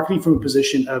 if you're marketing from a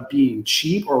position of being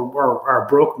cheap or a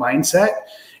broke mindset,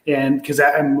 and because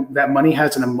that money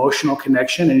has an emotional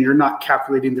connection, and you're not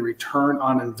calculating the return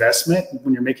on investment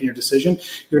when you're making your decision,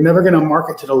 you're never going to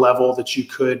market to the level that you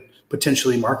could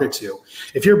potentially market to.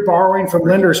 If you're borrowing from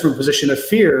lenders from a position of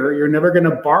fear, you're never going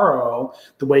to borrow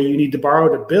the way you need to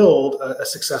borrow to build a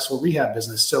successful rehab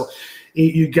business. So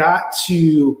you got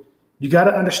to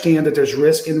understand that there's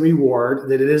risk and reward,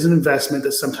 that it is an investment,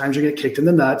 that sometimes you get kicked in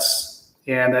the nuts.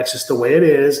 And that's just the way it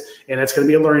is. And it's going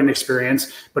to be a learning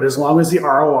experience. But as long as the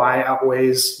ROI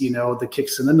outweighs, the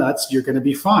kicks in the nuts, you're going to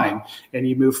be fine, and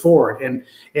you move forward. And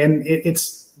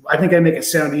it's, I think I make it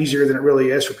sound easier than it really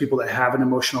is for people that have an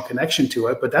emotional connection to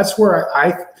it. But that's where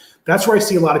I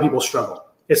see a lot of people struggle.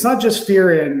 It's not just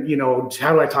fear and,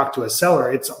 how do I talk to a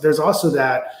seller? There's also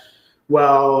that,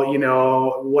 well,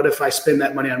 what if I spend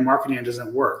that money on marketing and it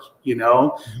doesn't work? We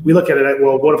look at it,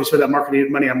 well, what if we spend that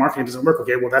money on marketing and it doesn't work?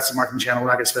 Okay, well, that's the marketing channel we're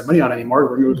not going to spend money on anymore.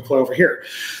 We're going to deploy over here.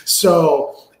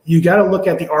 So you got to look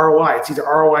at the ROI. It's either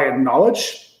ROI in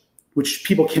knowledge, which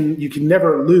you can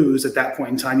never lose at that point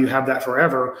in time. You have that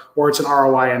forever, or it's an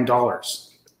ROI in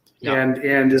dollars. Yep.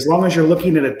 And as long as you're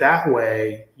looking at it that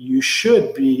way, you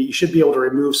should be able to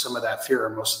remove some of that fear,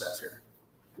 or most of that fear.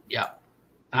 Yeah.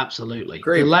 Absolutely.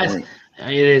 Great.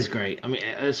 It is great. I mean,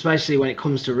 especially when it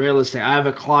comes to real estate. I have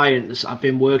a client that I've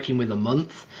been working with a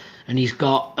month, and he's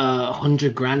got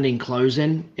 100 grand in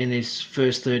closing in his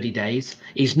first 30 days.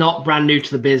 He's not brand new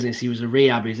to the business. He was a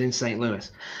rehab. He's in St.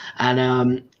 Louis,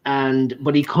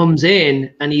 but he comes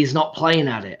in and he's not playing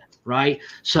at it. Right.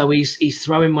 So he's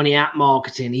throwing money at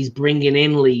marketing. He's bringing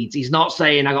in leads. He's not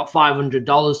saying I got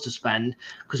 $500 to spend,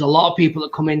 because a lot of people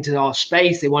that come into our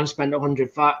space, they want to spend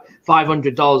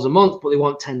 $500 a month, but they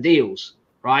want 10 deals.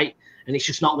 Right. And it's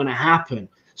just not going to happen.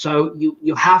 So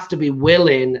you have to be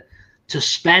willing to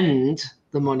spend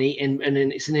the money and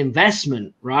it's an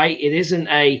investment. Right. It isn't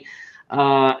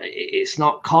it's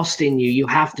not costing you. You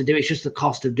have to do it. It's just the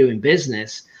cost of doing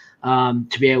business.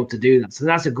 To be able to do that. So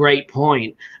that's a great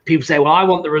point. People say, well, I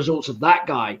want the results of that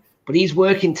guy, but he's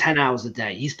working 10 hours a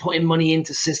day. He's putting money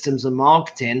into systems and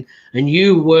marketing, and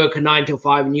you work a 9 to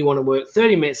 5 and you want to work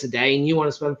 30 minutes a day and you want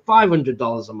to spend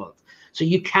 $500 a month. So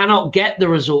you cannot get the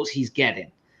results he's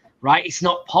getting, right? It's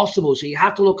not possible. So you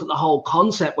have to look at the whole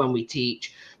concept when we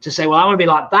teach to say, well, I want to be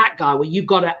like that guy. Well, you've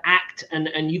got to act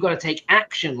and you've got to take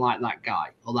action like that guy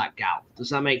or that gal. Does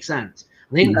that make sense?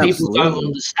 I think people don't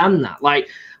understand that. Like,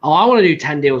 oh, I want to do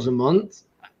 10 deals a month,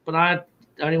 but I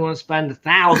only want to spend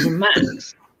 1,000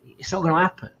 max. It's not going to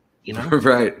happen, you know?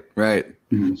 Right.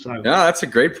 Mm-hmm. So, yeah, that's a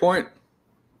great point.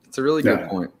 It's a really good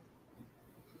point.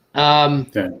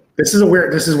 This is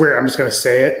where I'm just going to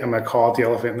say it. I'm going to call it the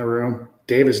elephant in the room.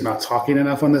 Dave is not talking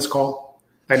enough on this call.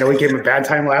 I know we gave him a bad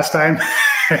time last time,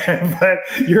 but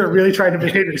you're really trying to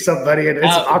behave yourself, buddy, and it's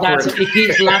awkward. He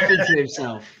keeps laughing to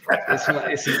himself.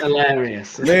 It's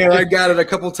hilarious. Man, I got it a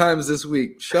couple times this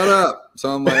week. Shut up.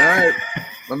 So I'm like, all right,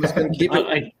 I'm just going to keep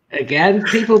it. Again,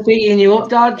 people beating you up,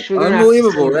 Dodge.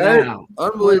 Unbelievable, right?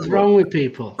 Unbelievable. What is wrong with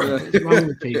people? What is wrong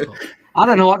with people? I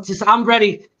don't know what to say. I'm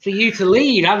ready for you to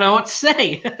lead. I don't know what to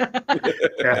say.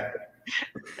 Yeah.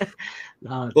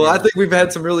 Well, I think we've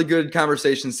had some really good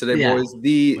conversations today, boys.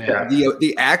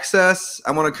 The access,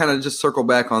 I want to kind of just circle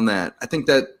back on that. I think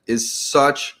that is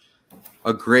such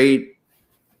a great,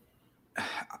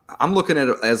 I'm looking at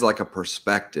it as like a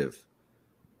perspective,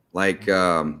 like,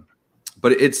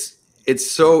 but it's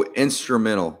so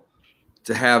instrumental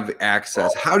to have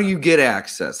access. How do you get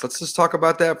access? Let's just talk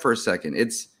about that for a second.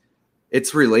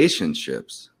 It's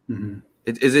relationships. Mm-hmm.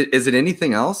 Is it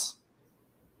anything else?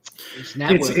 It's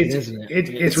networking, isn't it?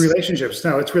 It's relationships.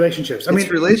 No, it's relationships. I mean,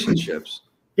 relationships.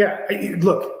 Yeah.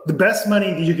 Look, the best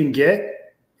money that you can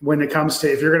get when it comes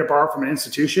to, if you're going to borrow from an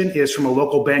institution, is from a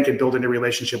local bank and building a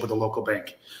relationship with a local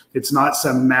bank. It's not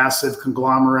some massive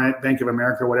conglomerate, Bank of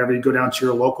America, or whatever. You go down to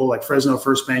your local, like Fresno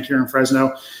First Bank here in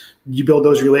Fresno. You build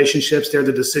those relationships. They're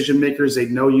the decision makers. They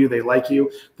know you. They like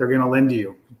you. They're going to lend to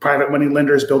you. Private money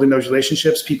lenders, building those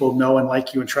relationships. People know and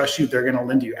like you and trust you. They're going to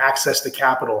lend you. Access to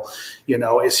capital,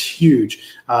 is huge.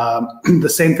 The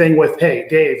same thing with, hey,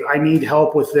 Dave, I need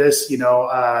help with this,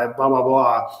 blah, blah,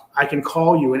 blah. I can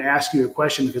call you and ask you a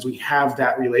question because we have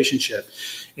that relationship.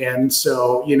 And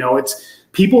so, it's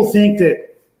people think that,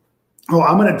 oh,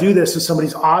 I'm going to do this, and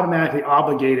somebody's automatically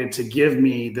obligated to give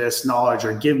me this knowledge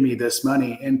or give me this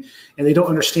money. And they don't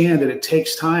understand that it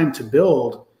takes time to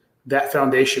build that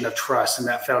foundation of trust and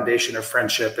that foundation of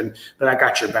friendship, and that I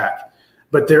got your back.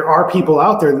 But there are people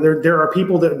out there, there are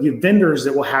people vendors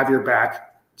that will have your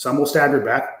back. Some will stab your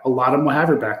back. A lot of them will have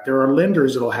your back. There are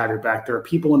lenders that will have your back. There are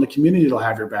people in the community that will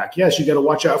have your back. Yes, you got to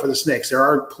watch out for the snakes. There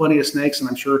are plenty of snakes, and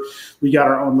I'm sure we got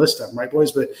our own list of them, right,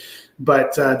 boys?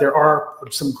 But there are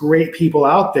some great people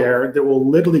out there that will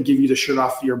literally give you the shirt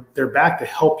off their back to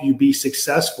help you be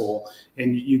successful.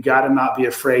 And you got to not be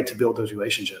afraid to build those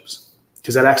relationships,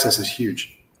 because that access is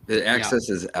huge. The access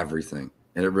is everything,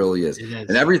 and it really is.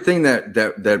 And everything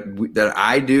that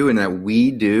I do and that we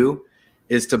do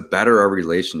is to better our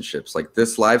relationships. Like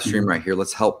this live stream right here,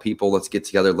 let's help people, let's get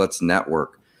together, let's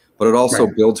network. But it also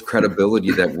builds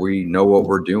credibility that we know what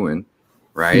we're doing,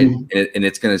 right? Mm-hmm. And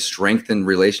it's going to strengthen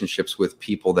relationships with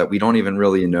people that we don't even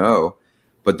really know.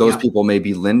 But those people may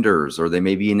be lenders, or they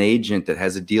may be an agent that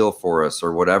has a deal for us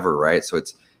or whatever, right? So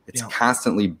it's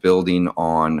constantly building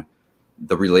on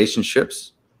the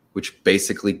relationships, which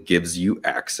basically gives you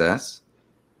access.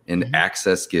 And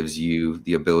access gives you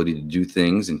the ability to do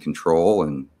things and control.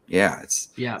 And it's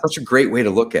such a great way to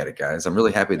look at it, guys. I'm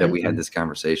really happy that we had this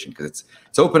conversation, because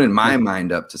it's opening my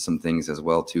mind up to some things as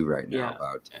well too right now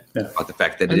about the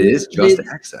fact that it is just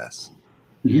access.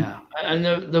 Yeah. And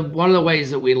the one of the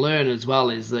ways that we learn as well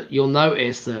is that you'll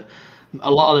notice that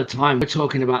a lot of the time we're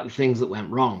talking about the things that went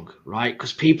wrong, right?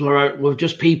 Because we're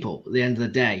just people at the end of the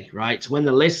day, right? So when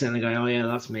they listen, they go, oh yeah,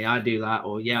 that's me, I do that,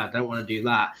 or yeah, I don't want to do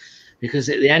that. Because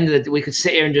at the end of the day, we could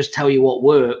sit here and just tell you what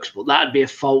works, but that'd be a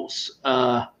false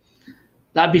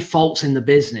that'd be faults in the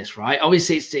business, right?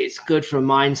 Obviously, it's good for a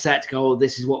mindset to go, oh,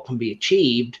 this is what can be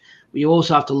achieved. But you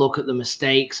also have to look at the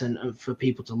mistakes and for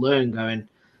people to learn going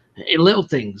in little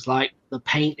things like the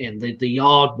painting, the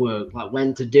yard work, like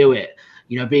when to do it,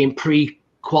 being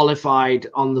pre-qualified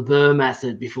on the burr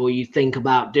method before you think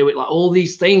about do it, like all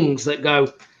these things that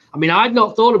go. I mean, I'd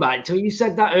not thought about it until you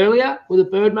said that earlier with the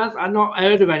bird method. I'd not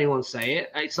heard of anyone say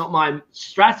it. It's not my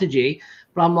strategy,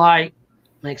 but I'm like,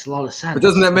 makes a lot of sense. But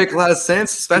doesn't that make a lot of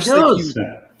sense? Especially if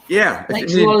it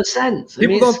makes a lot of sense.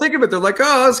 People don't think of it. They're like,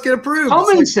 oh, let's get approved.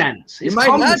 Common sense. It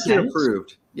might not get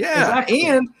approved. Yeah.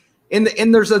 Exactly.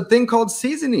 And there's a thing called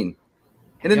seasoning.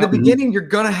 And in the beginning, you're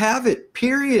going to have it,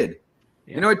 period.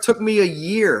 Yeah. It took me a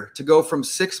year to go from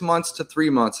 6 months to 3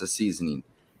 months of seasoning.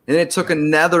 And then it took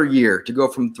another year to go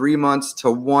from 3 months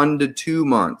to 1 to 2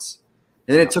 months.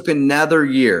 And then it took another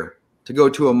year to go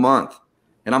to a month.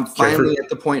 And I'm finally at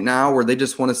the point now where they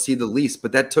just want to see the lease.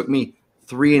 But that took me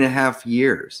 3.5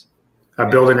 years.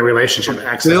 Building a relationship.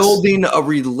 Building a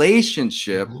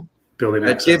relationship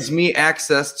that gives me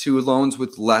access to loans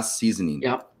with less seasoning.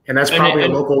 Yeah. And that's probably a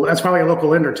local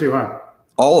lender too, huh?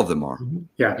 All of them are.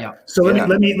 Yeah. So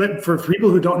let me for people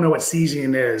who don't know what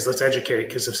seasoning is, let's educate,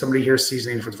 because if somebody hears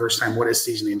seasoning for the first time, what is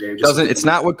seasoning, Dave? It's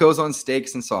not what goes on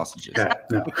steaks and sausages. Okay,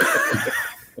 no.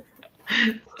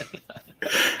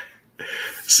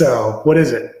 So what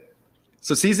is it?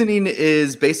 So seasoning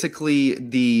is basically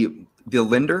the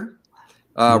lender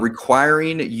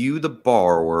requiring you, the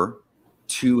borrower,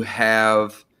 to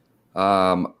have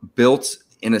built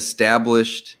and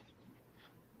established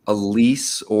a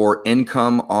lease or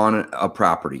income on a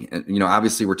property. And,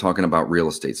 obviously we're talking about real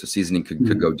estate. So seasoning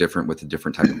could go different with a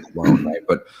different type of loan, right?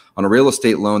 But on a real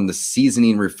estate loan, the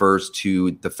seasoning refers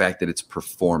to the fact that it's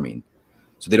performing.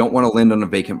 So they don't want to lend on a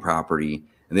vacant property,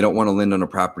 and they don't want to lend on a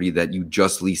property that you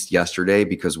just leased yesterday,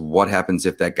 because what happens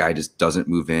if that guy just doesn't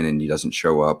move in and he doesn't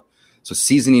show up? So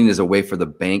seasoning is a way for the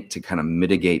bank to kind of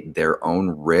mitigate their own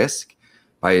risk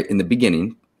by, in the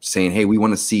beginning, saying, hey, we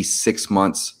want to see 6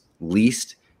 months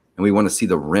leased, and we want to see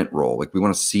the rent roll. Like, we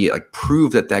want to see it, like,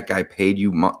 prove that guy paid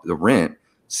you the rent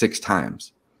 6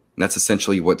 times. And that's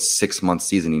essentially what 6 months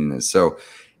seasoning is. So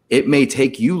it may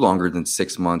take you longer than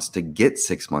 6 months to get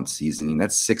 6 months seasoning.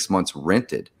 That's 6 months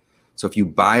rented. So if you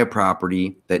buy a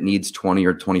property that needs 20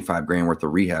 or 25 grand worth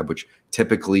of rehab, which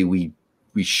typically we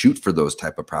shoot for those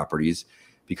type of properties,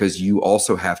 because you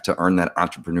also have to earn that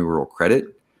entrepreneurial credit,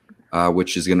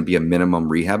 which is going to be a minimum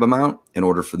rehab amount in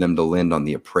order for them to lend on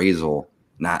the appraisal,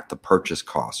 not the purchase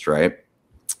cost, right?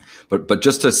 But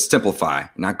just to simplify,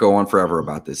 not go on forever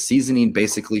about this, seasoning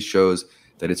basically shows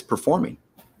that it's performing,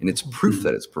 and it's proof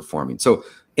that it's performing. So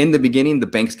in the beginning, the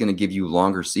bank's going to give you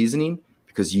longer seasoning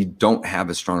because you don't have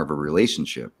as strong of a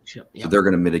relationship. So they're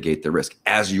going to mitigate the risk.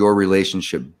 As your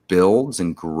relationship builds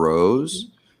and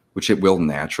grows, which it will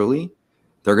naturally,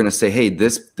 they're going to say, hey,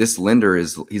 this lender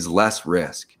he's less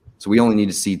risk. So we only need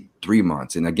to see 3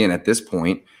 months. And again, at this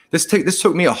point, this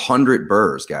took me 100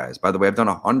 burrs, guys. By the way, I've done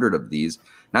 100 of these.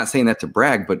 Not saying that to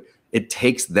brag, but it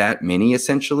takes that many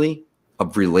essentially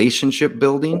of relationship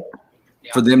building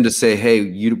for them to say,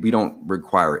 hey, we don't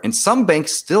require it. And some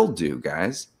banks still do,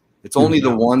 guys. It's only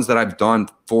the ones that I've done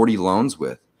 40 loans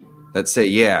with that say,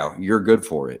 yeah, you're good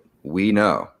for it. We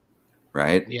know.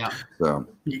 Right. Yeah. So,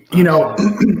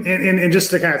 and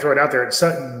just to kind of throw it out there,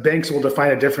 some banks will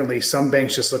define it differently. Some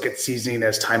banks just look at seasoning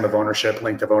as time of ownership,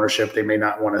 length of ownership. They may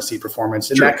not want to see performance.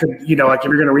 And that could, like if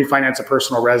you're going to refinance a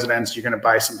personal residence, you're going to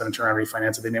buy something and turn around and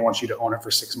refinance it. They may want you to own it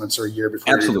for 6 months or a year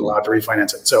before you're allowed to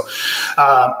refinance it. So,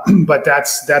 but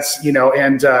that's,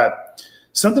 and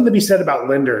something to be said about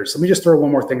lenders. Let me just throw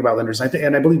one more thing about lenders.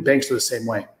 And I believe banks are the same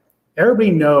way.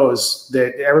 Everybody knows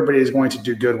that everybody is going to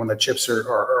do good when the chips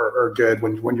are good,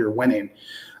 when you're winning.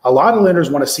 A lot of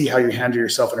lenders want to see how you handle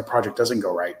yourself when a project doesn't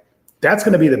go right. That's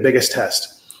going to be the biggest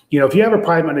test. If you have a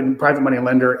private money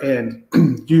lender and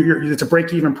it's a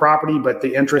break-even property, but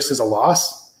the interest is a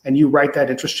loss, and you write that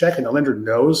interest check and the lender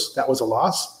knows that was a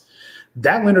loss,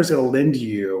 that lender is going to lend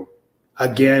you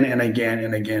again and again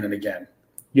and again and again.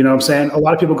 You know what I'm saying? A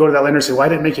lot of people go to that lender and say, well, I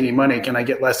didn't make any money. Can I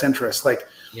get less interest?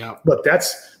 Look,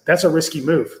 that's a risky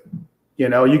move.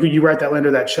 You write that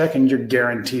lender that check and you're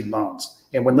guaranteed loans.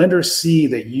 And when lenders see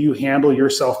that you handle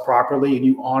yourself properly and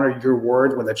you honor your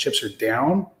word when the chips are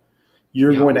down,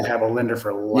 you're going to have a lender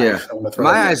for life. Yeah. In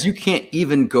my eyes, you can't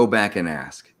even go back and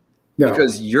ask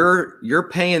because you're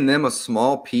paying them a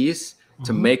small piece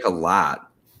to make a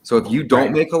lot. So if you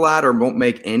don't make a lot or won't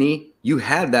make any, you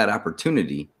had that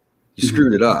opportunity. You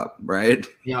screwed it up, right?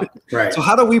 Yeah. Right. So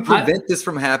how do we prevent this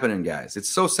from happening, guys? It's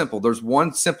so simple. There's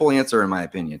one simple answer, in my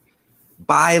opinion.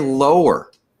 Buy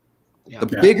lower. Yeah. The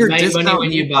bigger discount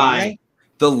when you buy,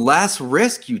 the less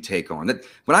risk you take on. That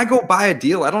when I go buy a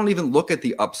deal, I don't even look at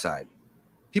the upside.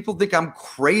 People think I'm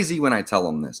crazy when I tell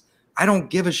them this. I don't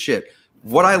give a shit.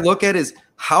 What I look at is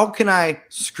how can I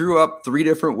screw up 3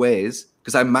 different ways?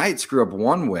 Because I might screw up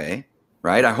one way,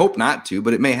 right? I hope not to,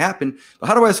 but it may happen. But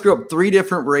how do I screw up 3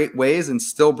 different ways and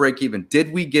still break even?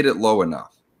 Did we get it low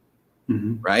enough?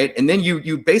 Right? And then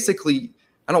you basically,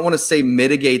 I don't want to say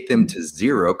mitigate them to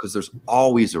 0 because there's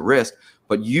always a risk,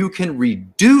 but you can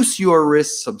reduce your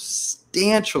risk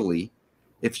substantially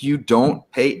if you don't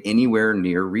pay anywhere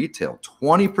near retail.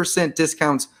 20%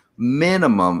 discounts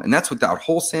minimum, and that's without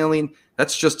wholesaling.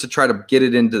 That's just to try to get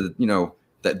it into,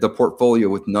 the portfolio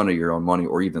with none of your own money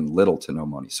or even little to no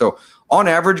money. So on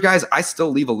average, guys, I still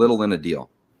leave a little in a deal.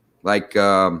 Like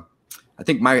I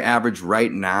think my average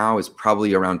right now is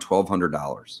probably around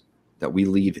 $1,200 that we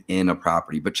leave in a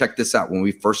property. But check this out. When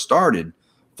we first started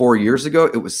 4 years ago,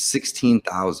 it was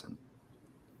 $16,000.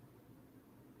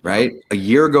 Right? A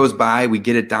year goes by, we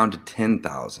get it down to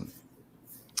 $10,000.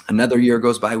 Another year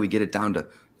goes by, we get it down to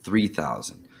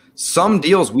 $3,000. Some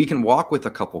deals we can walk with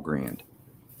a couple grand,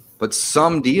 but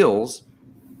some deals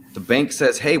the bank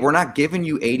says, hey, we're not giving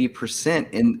you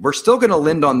 80%, and we're still going to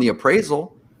lend on the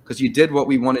appraisal because you did what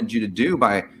we wanted you to do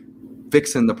by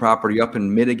fixing the property up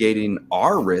and mitigating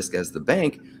our risk as the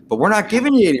bank, but we're not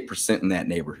giving you 80% in that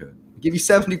neighborhood. Give you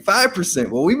 75%.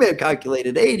 Well, we may have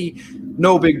calculated 80.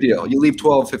 No big deal. You leave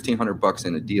 $1,500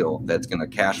 in a deal that's going to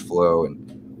cash flow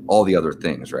and all the other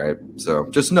things, right? So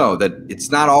just know that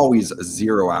it's not always a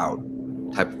 0 out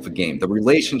type of a game. The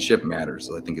relationship matters,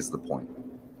 I think, is the point.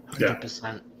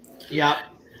 100%. Yeah,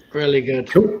 really good.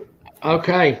 Cool.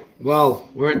 Okay, well,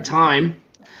 we're at time.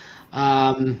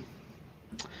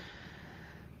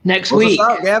 Next week. Close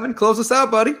us out, Gavin. Close us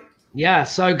out, buddy. Yeah,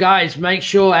 so guys, make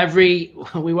sure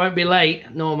we won't be late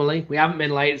normally. We haven't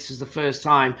been late. This is the first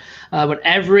time. But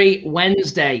every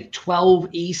Wednesday, 12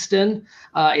 Eastern,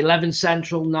 11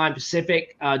 Central, 9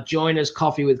 Pacific, join us,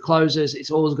 Coffee with Closers.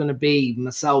 It's always going to be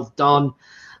myself, Don,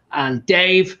 and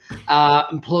Dave.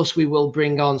 And plus, we will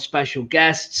bring on special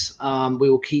guests. We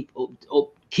will keep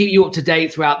you up to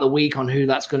date throughout the week on who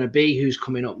that's going to be, who's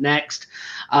coming up next.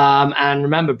 And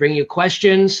remember, bring your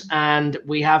questions, and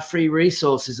we have free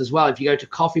resources as well. If you go to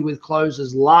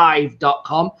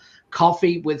coffeewithcloserslive.com,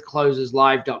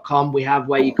 coffeewithcloserslive.com, we have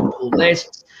where you can pull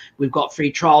lists. We've got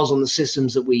free trials on the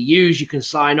systems that we use. You can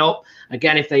sign up.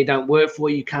 Again, if they don't work for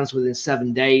you, cancel within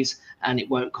 7 days, and it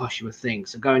won't cost you a thing.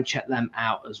 So go and check them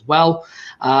out as well.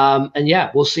 And yeah,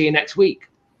 we'll see you next week.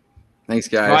 Thanks,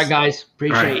 guys. All right, guys.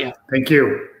 Appreciate you. Thank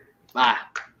you. Bye.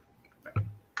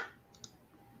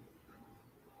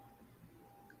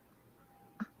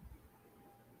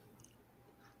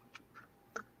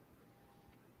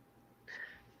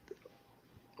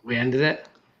 We ended it.